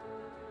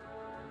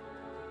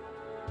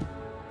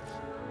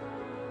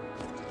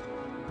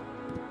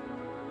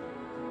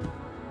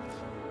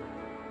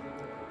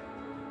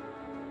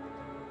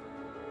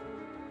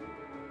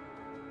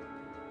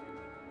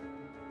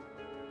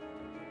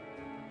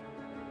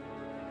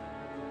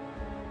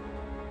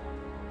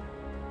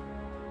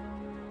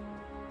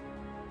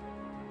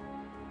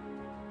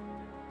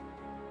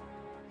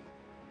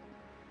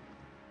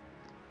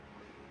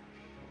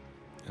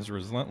 His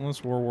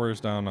relentless war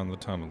warriors down on the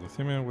tunnel.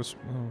 Lithuania was...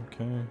 Oh,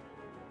 okay.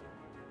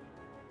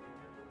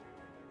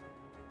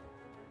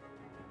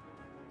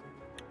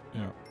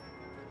 Yeah.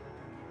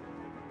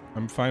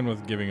 I'm fine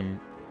with giving him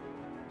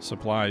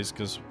supplies,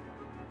 because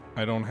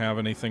I don't have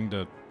anything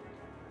to...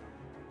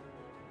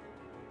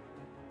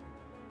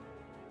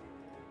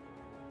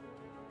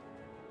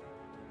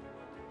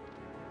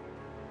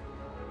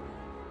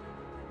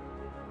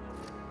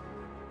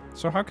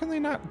 So how can they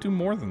not do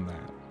more than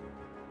that?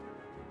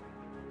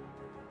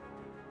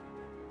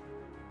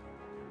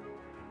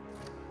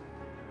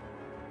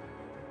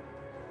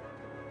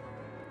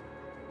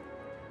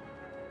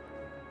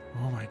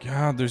 Oh my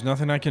god, there's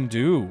nothing I can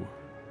do.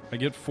 I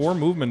get 4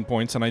 movement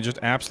points and I just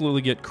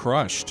absolutely get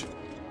crushed.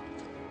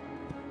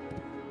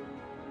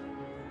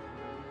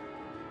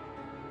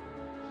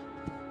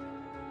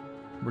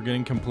 We're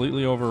getting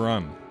completely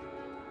overrun.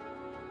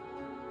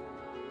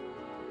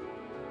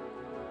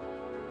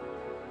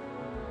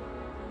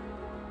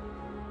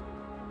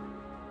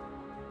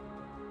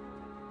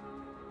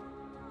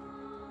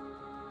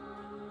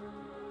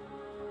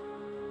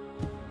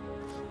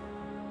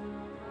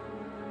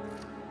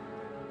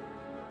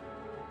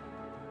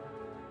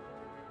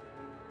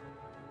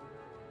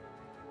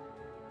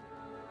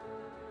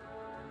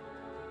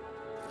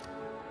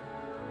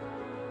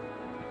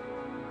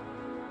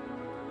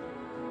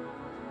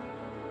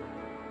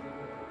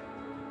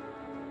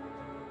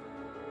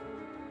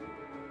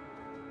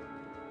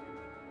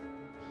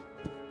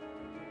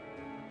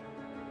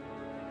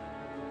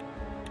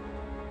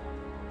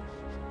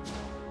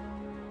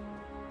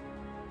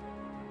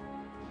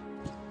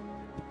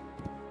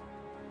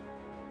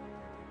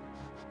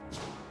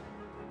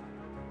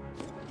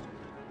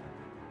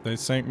 They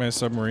sank my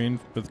submarine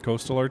with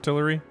coastal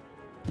artillery.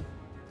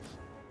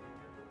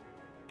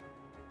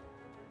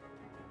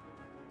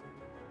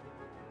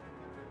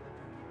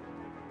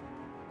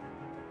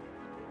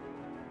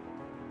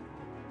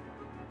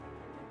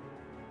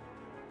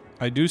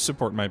 I do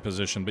support my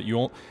position, but you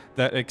won't.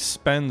 That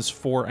expends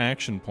 4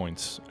 action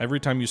points. Every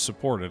time you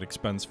support it,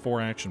 expends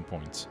 4 action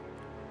points.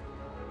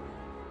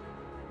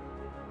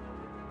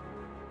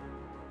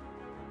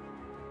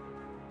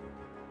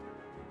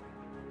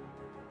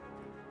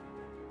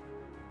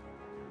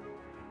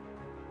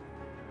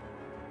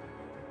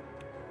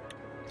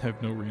 I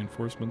have no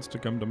reinforcements to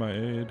come to my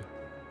aid.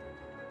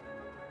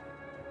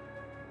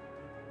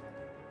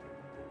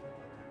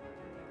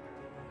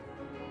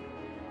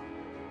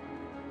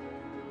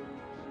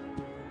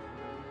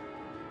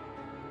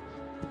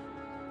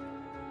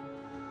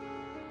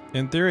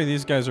 In theory,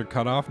 these guys are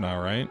cut off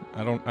now, right?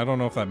 I don't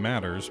know if that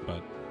matters,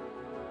 but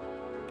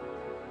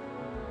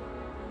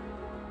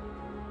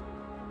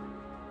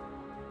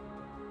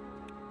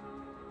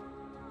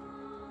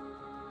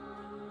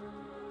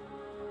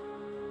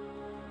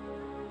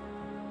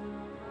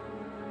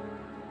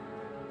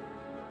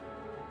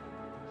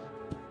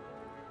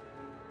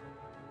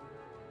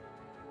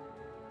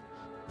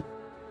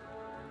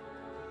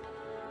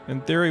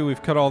in theory,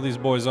 we've cut all these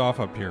boys off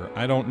up here.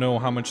 I don't know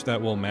how much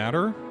that will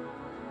matter.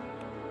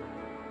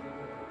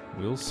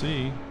 We'll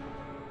see.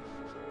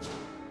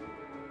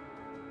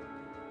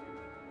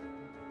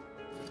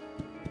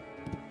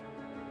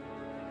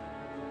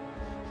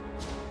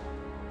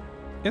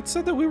 It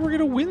said that we were going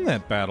to win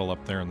that battle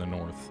up there in the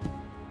north.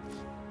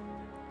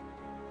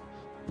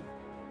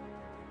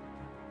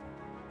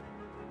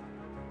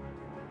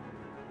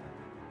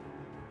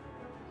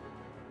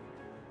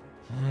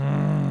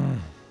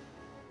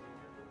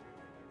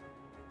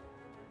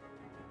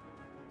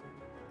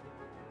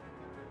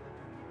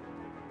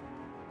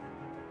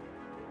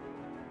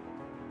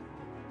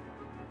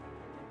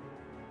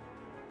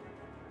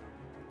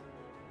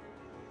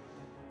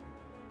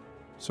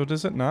 So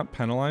does it not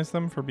penalize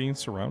them for being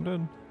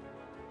surrounded?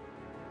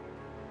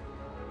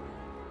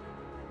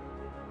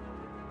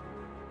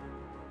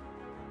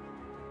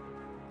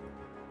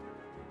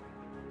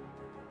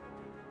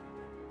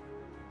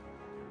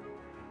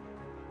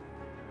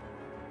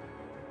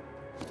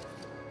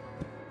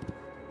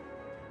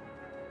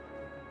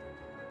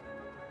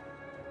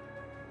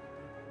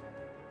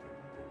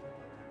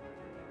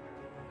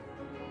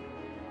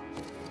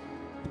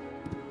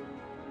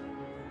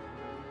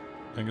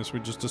 I guess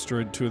we just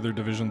destroyed 2 of their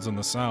divisions in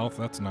the south.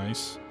 That's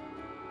nice.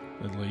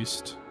 At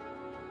least.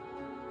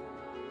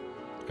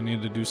 I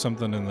need to do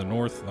something in the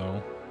north,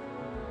 though.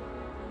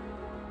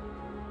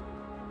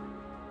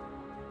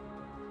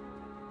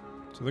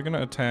 So they're going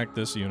to attack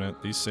this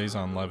unit, these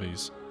Sazon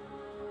levies.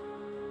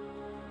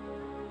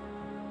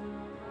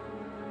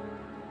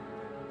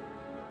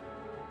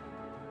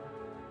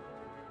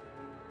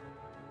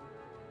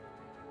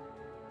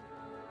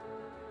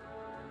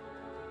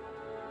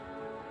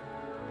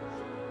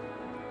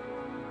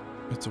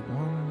 It's a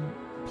 1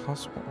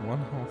 plus 1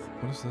 health.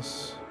 What is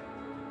this?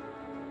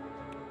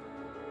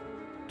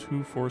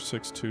 2, 4,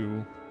 6,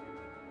 2,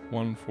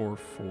 1, 4,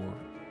 4,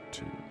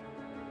 2.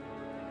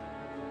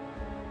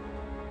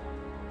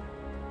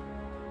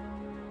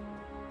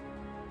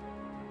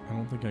 I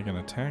don't think I can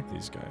attack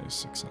these guys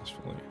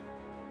successfully.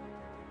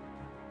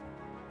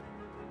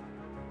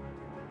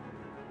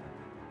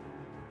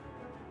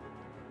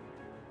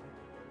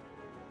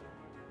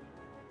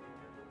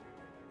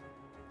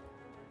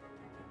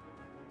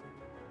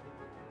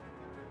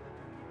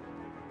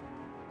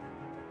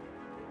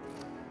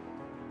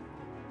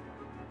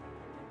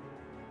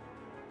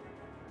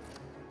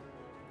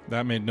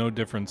 That made no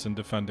difference in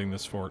defending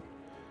this fort.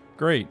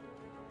 Great.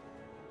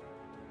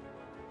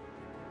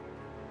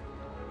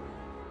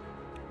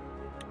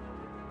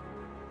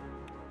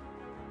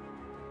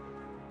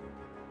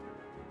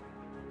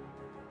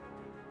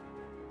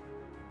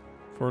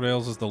 Fort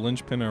Ailes is the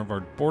linchpin of our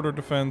border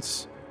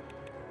defense.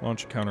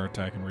 Launch a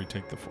counterattack and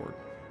retake the fort.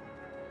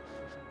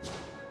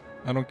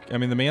 I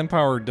mean, the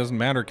manpower doesn't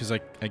matter because I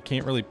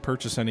can't really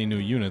purchase any new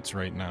units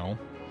right now.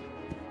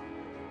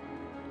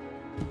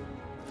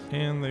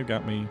 And they've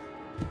got me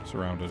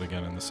surrounded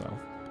again in the south.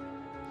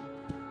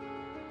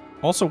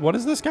 Also, what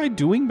is this guy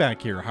doing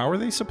back here? How are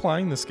they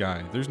supplying this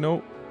guy? There's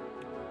no...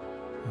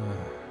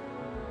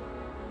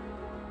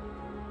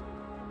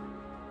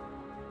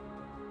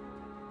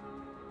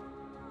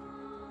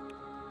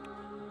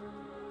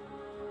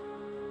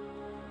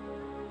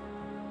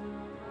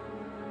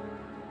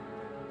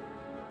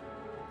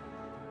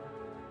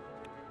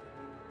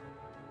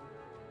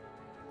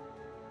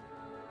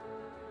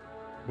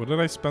 What did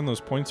I spend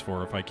those points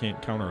for if I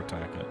can't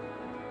counterattack it?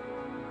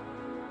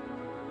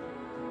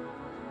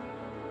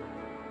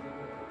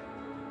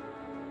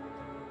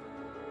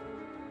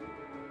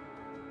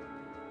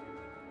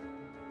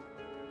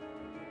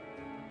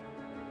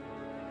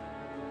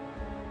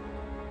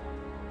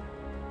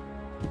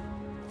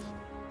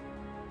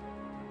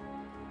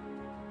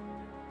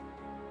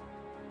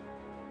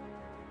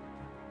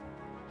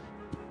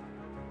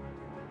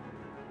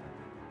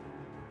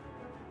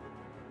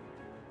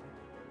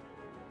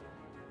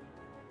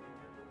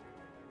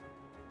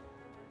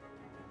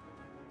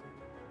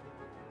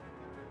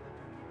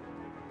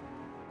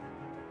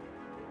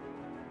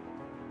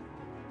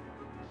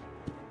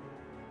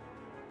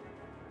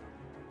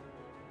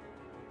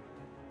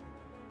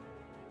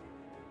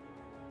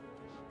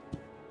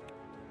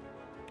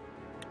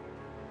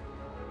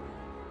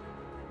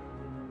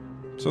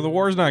 So the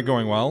war's not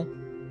going well.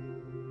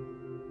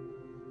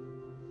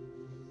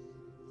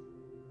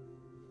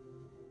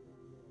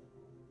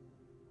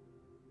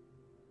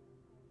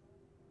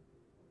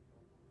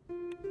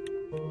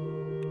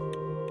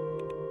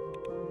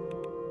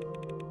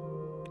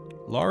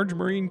 Large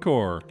Marine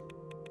Corps.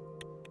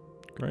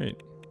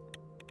 Great.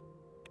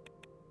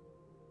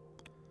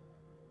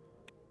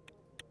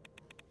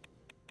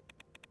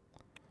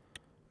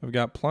 I've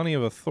got plenty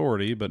of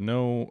authority, but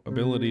no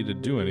ability to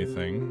do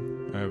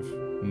anything. I have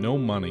no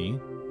money.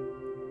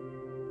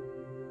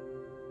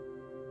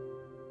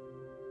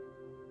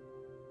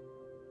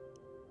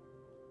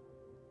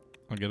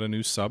 I'll get a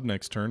new sub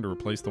next turn to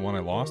replace the one I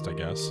lost, I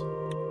guess.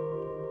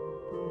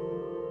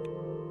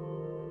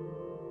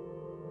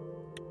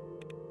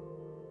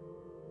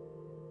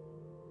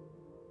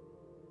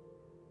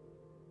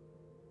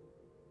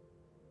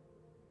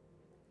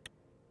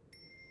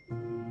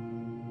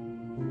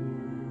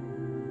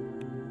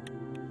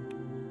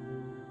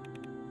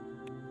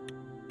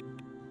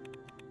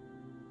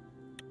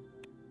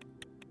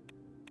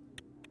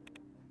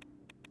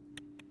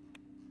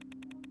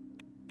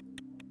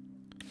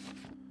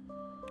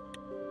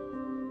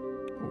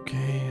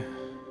 Okay.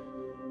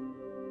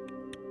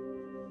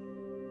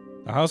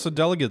 The House of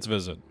Delegates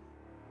visit.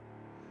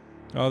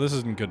 Oh, this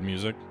isn't good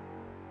music.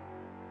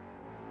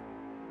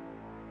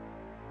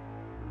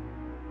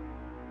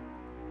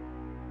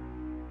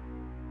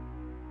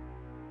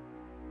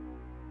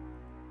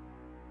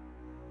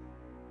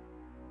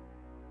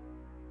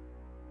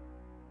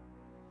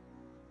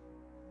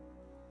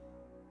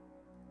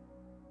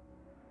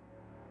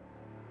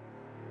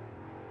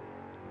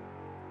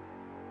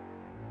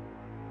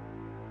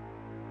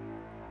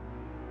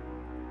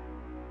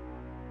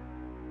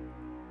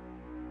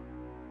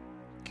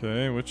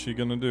 Okay, what's she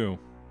gonna do?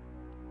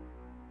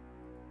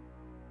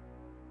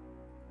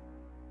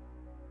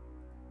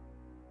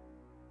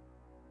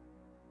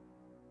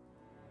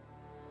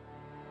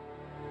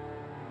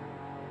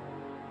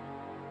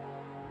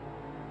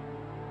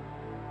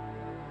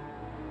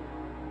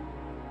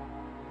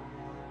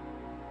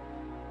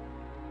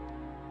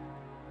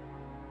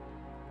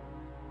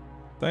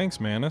 Thanks,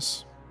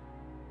 Manus.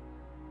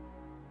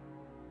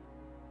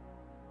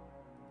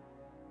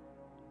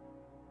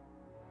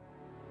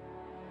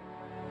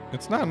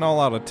 It's not an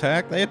all-out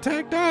attack. They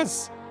attacked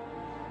us!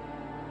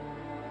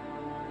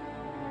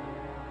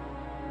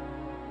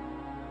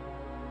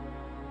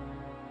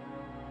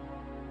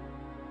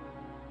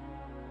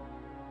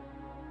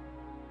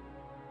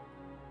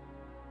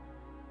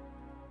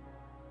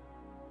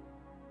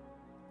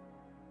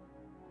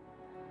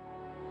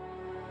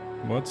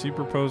 What's he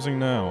proposing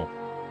now?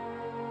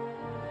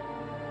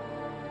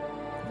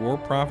 War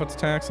profits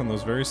tax on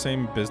those very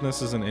same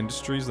businesses and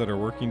industries that are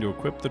working to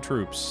equip the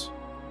troops.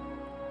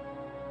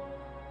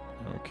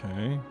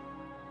 Okay.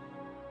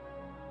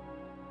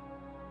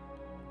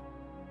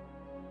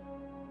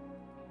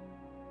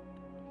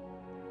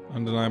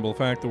 Undeniable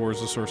fact, the war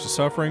is a source of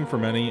suffering for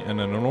many and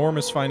an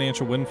enormous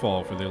financial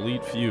windfall for the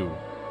elite few.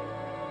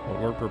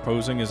 What we're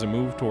proposing is a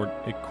move toward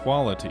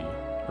equality,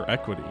 or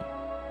equity.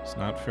 It's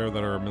not fair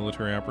that our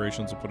military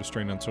operations will put a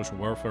strain on social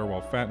welfare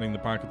while fattening the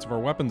pockets of our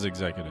weapons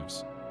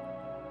executives.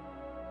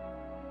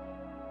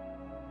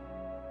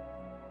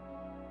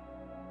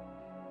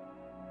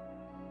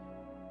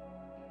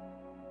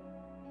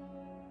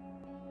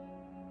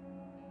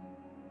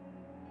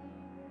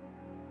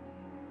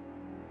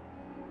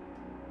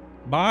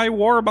 Buy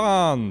war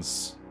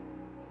bonds!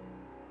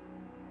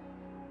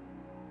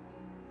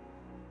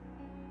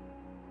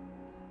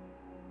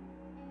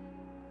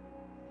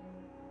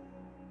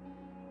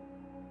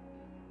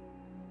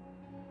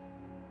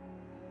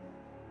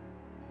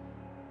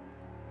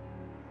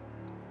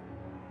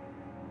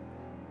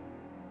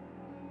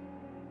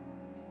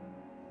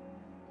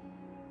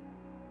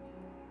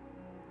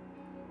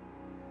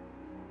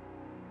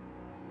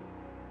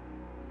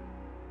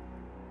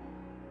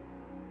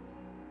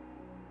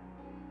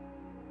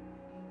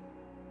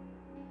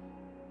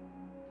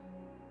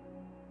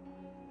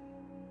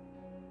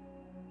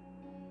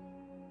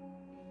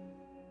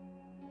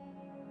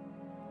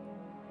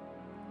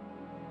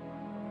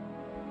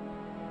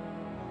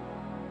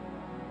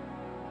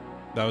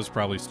 That was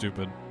probably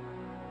stupid.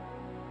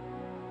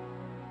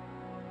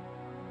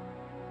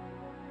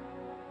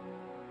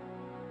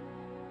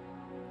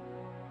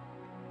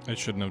 I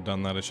shouldn't have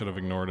done that. I should have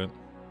ignored it.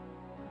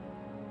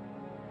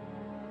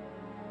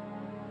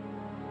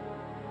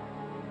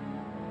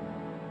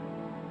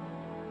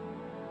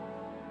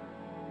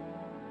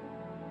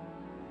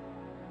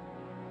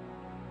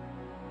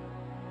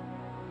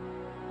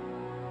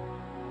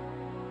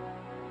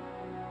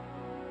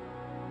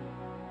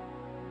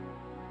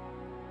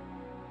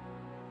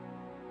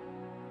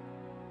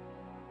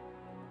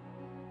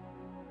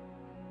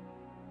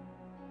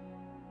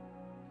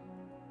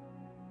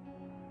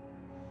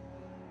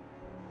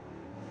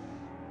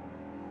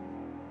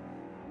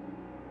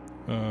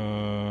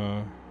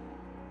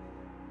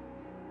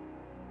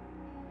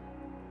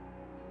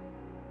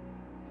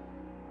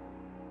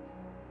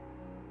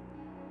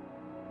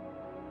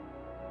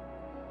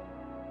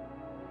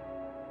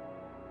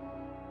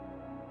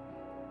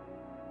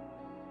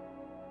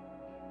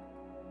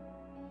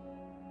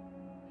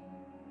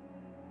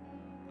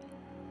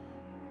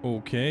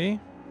 Okay.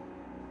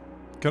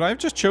 Could I have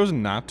just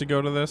chosen not to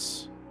go to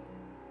this?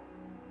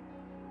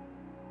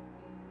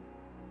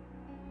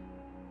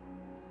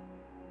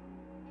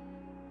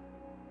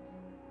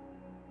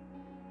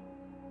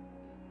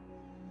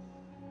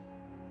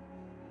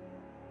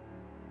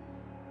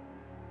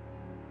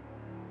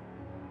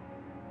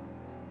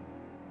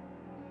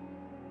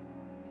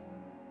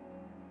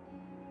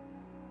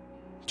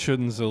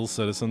 Shouldn't Zil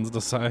citizens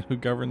decide who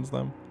governs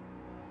them?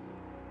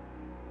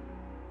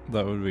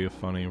 That would be a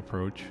funny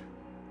approach.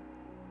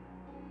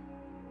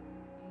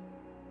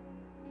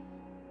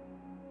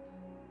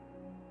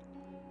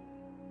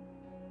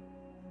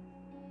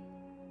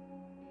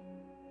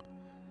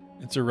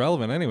 It's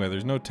irrelevant anyway.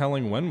 There's no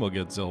telling when we'll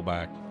get Zil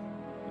back.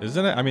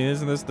 Isn't it? I mean,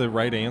 isn't this the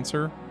right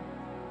answer?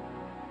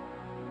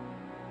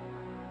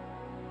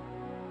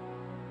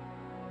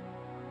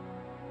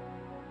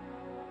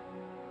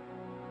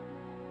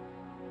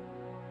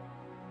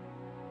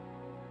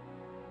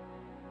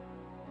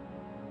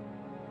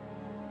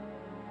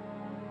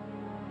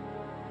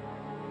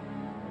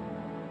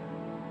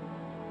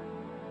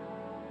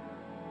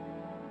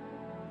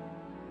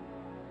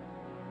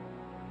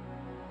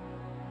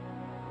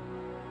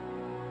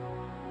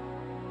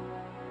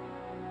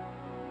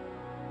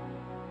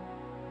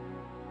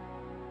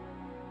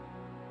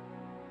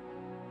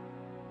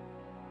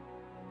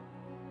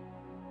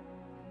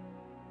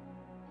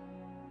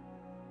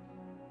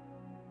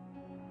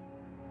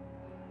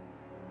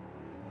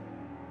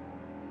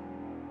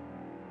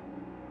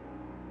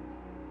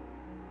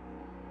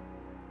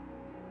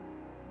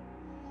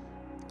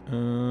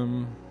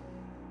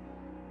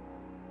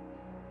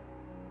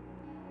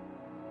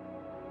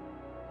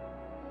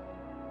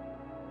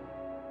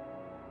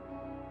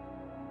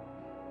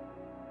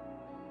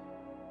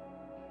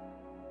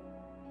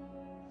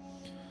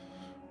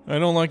 I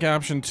don't like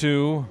option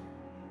 2.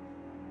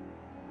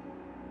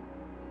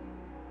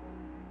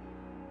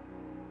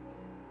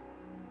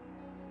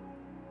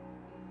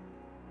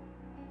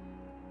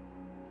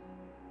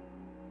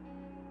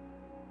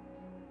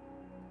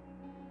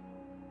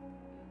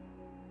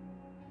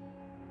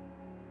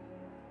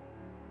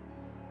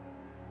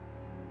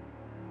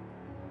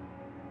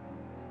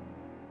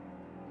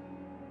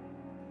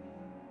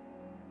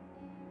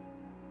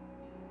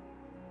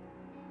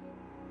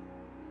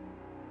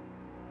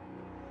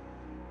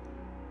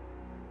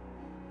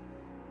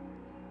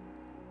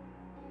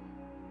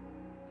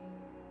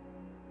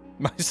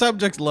 My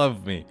subjects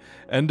love me.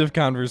 End of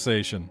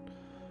conversation.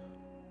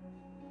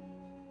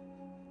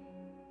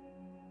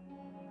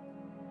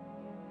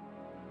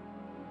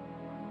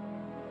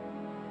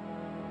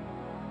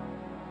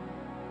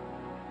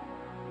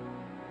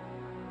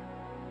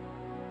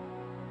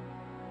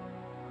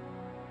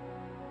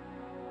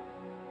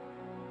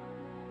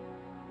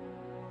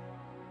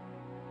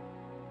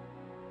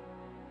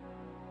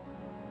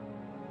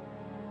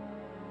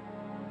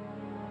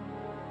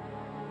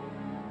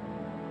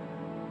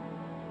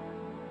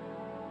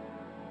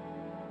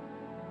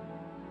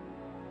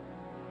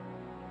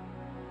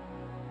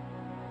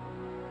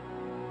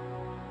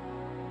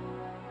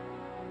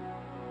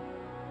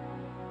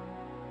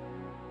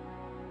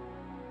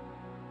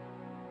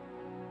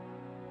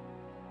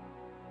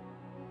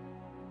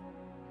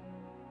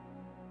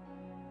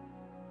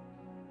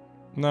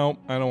 No,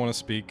 I don't want to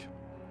speak.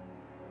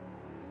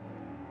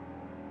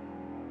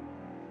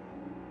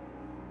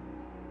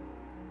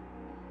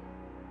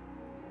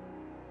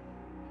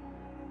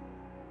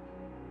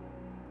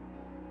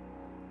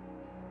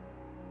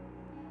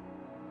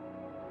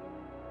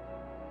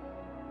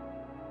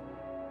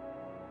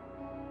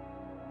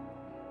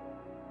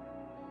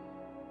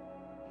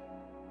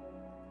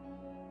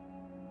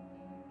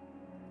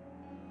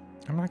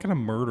 I'm not gonna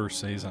murder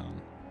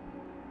Sazon.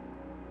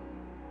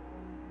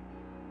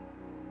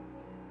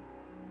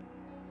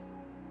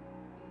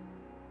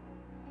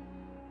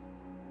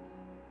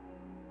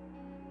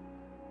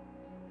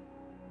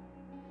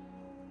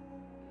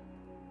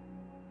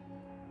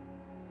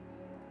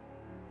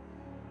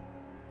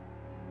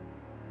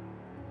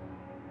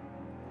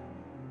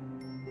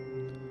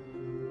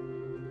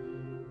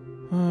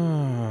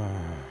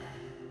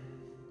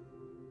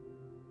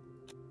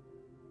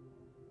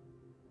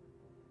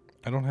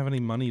 I don't have any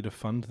money to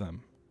fund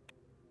them.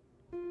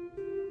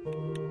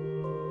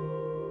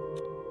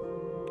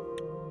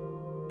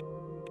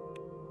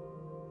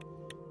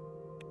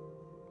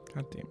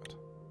 God damn it.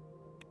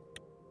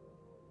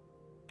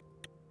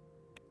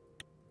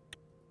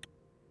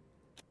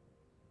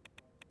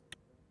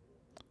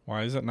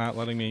 Why is it not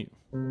letting me...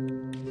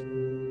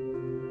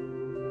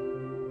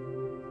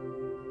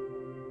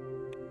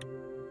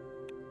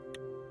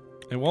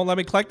 It won't let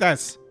me click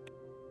this.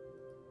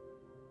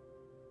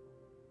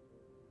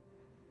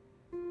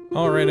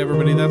 Alright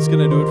everybody, that's going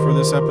to do it for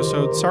this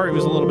episode. Sorry it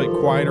was a little bit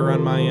quieter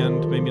on my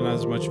end. Maybe not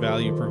as much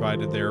value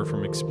provided there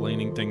from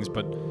explaining things,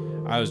 but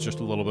I was just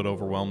a little bit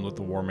overwhelmed with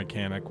the war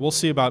mechanic. We'll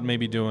see about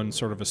maybe doing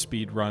sort of a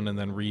speed run and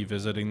then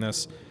revisiting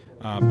this.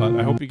 But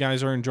I hope you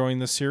guys are enjoying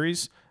this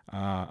series.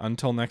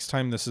 Until next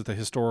time, this is the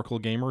Historical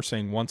Gamer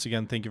saying once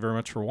again, thank you very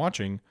much for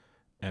watching,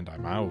 and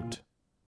I'm out.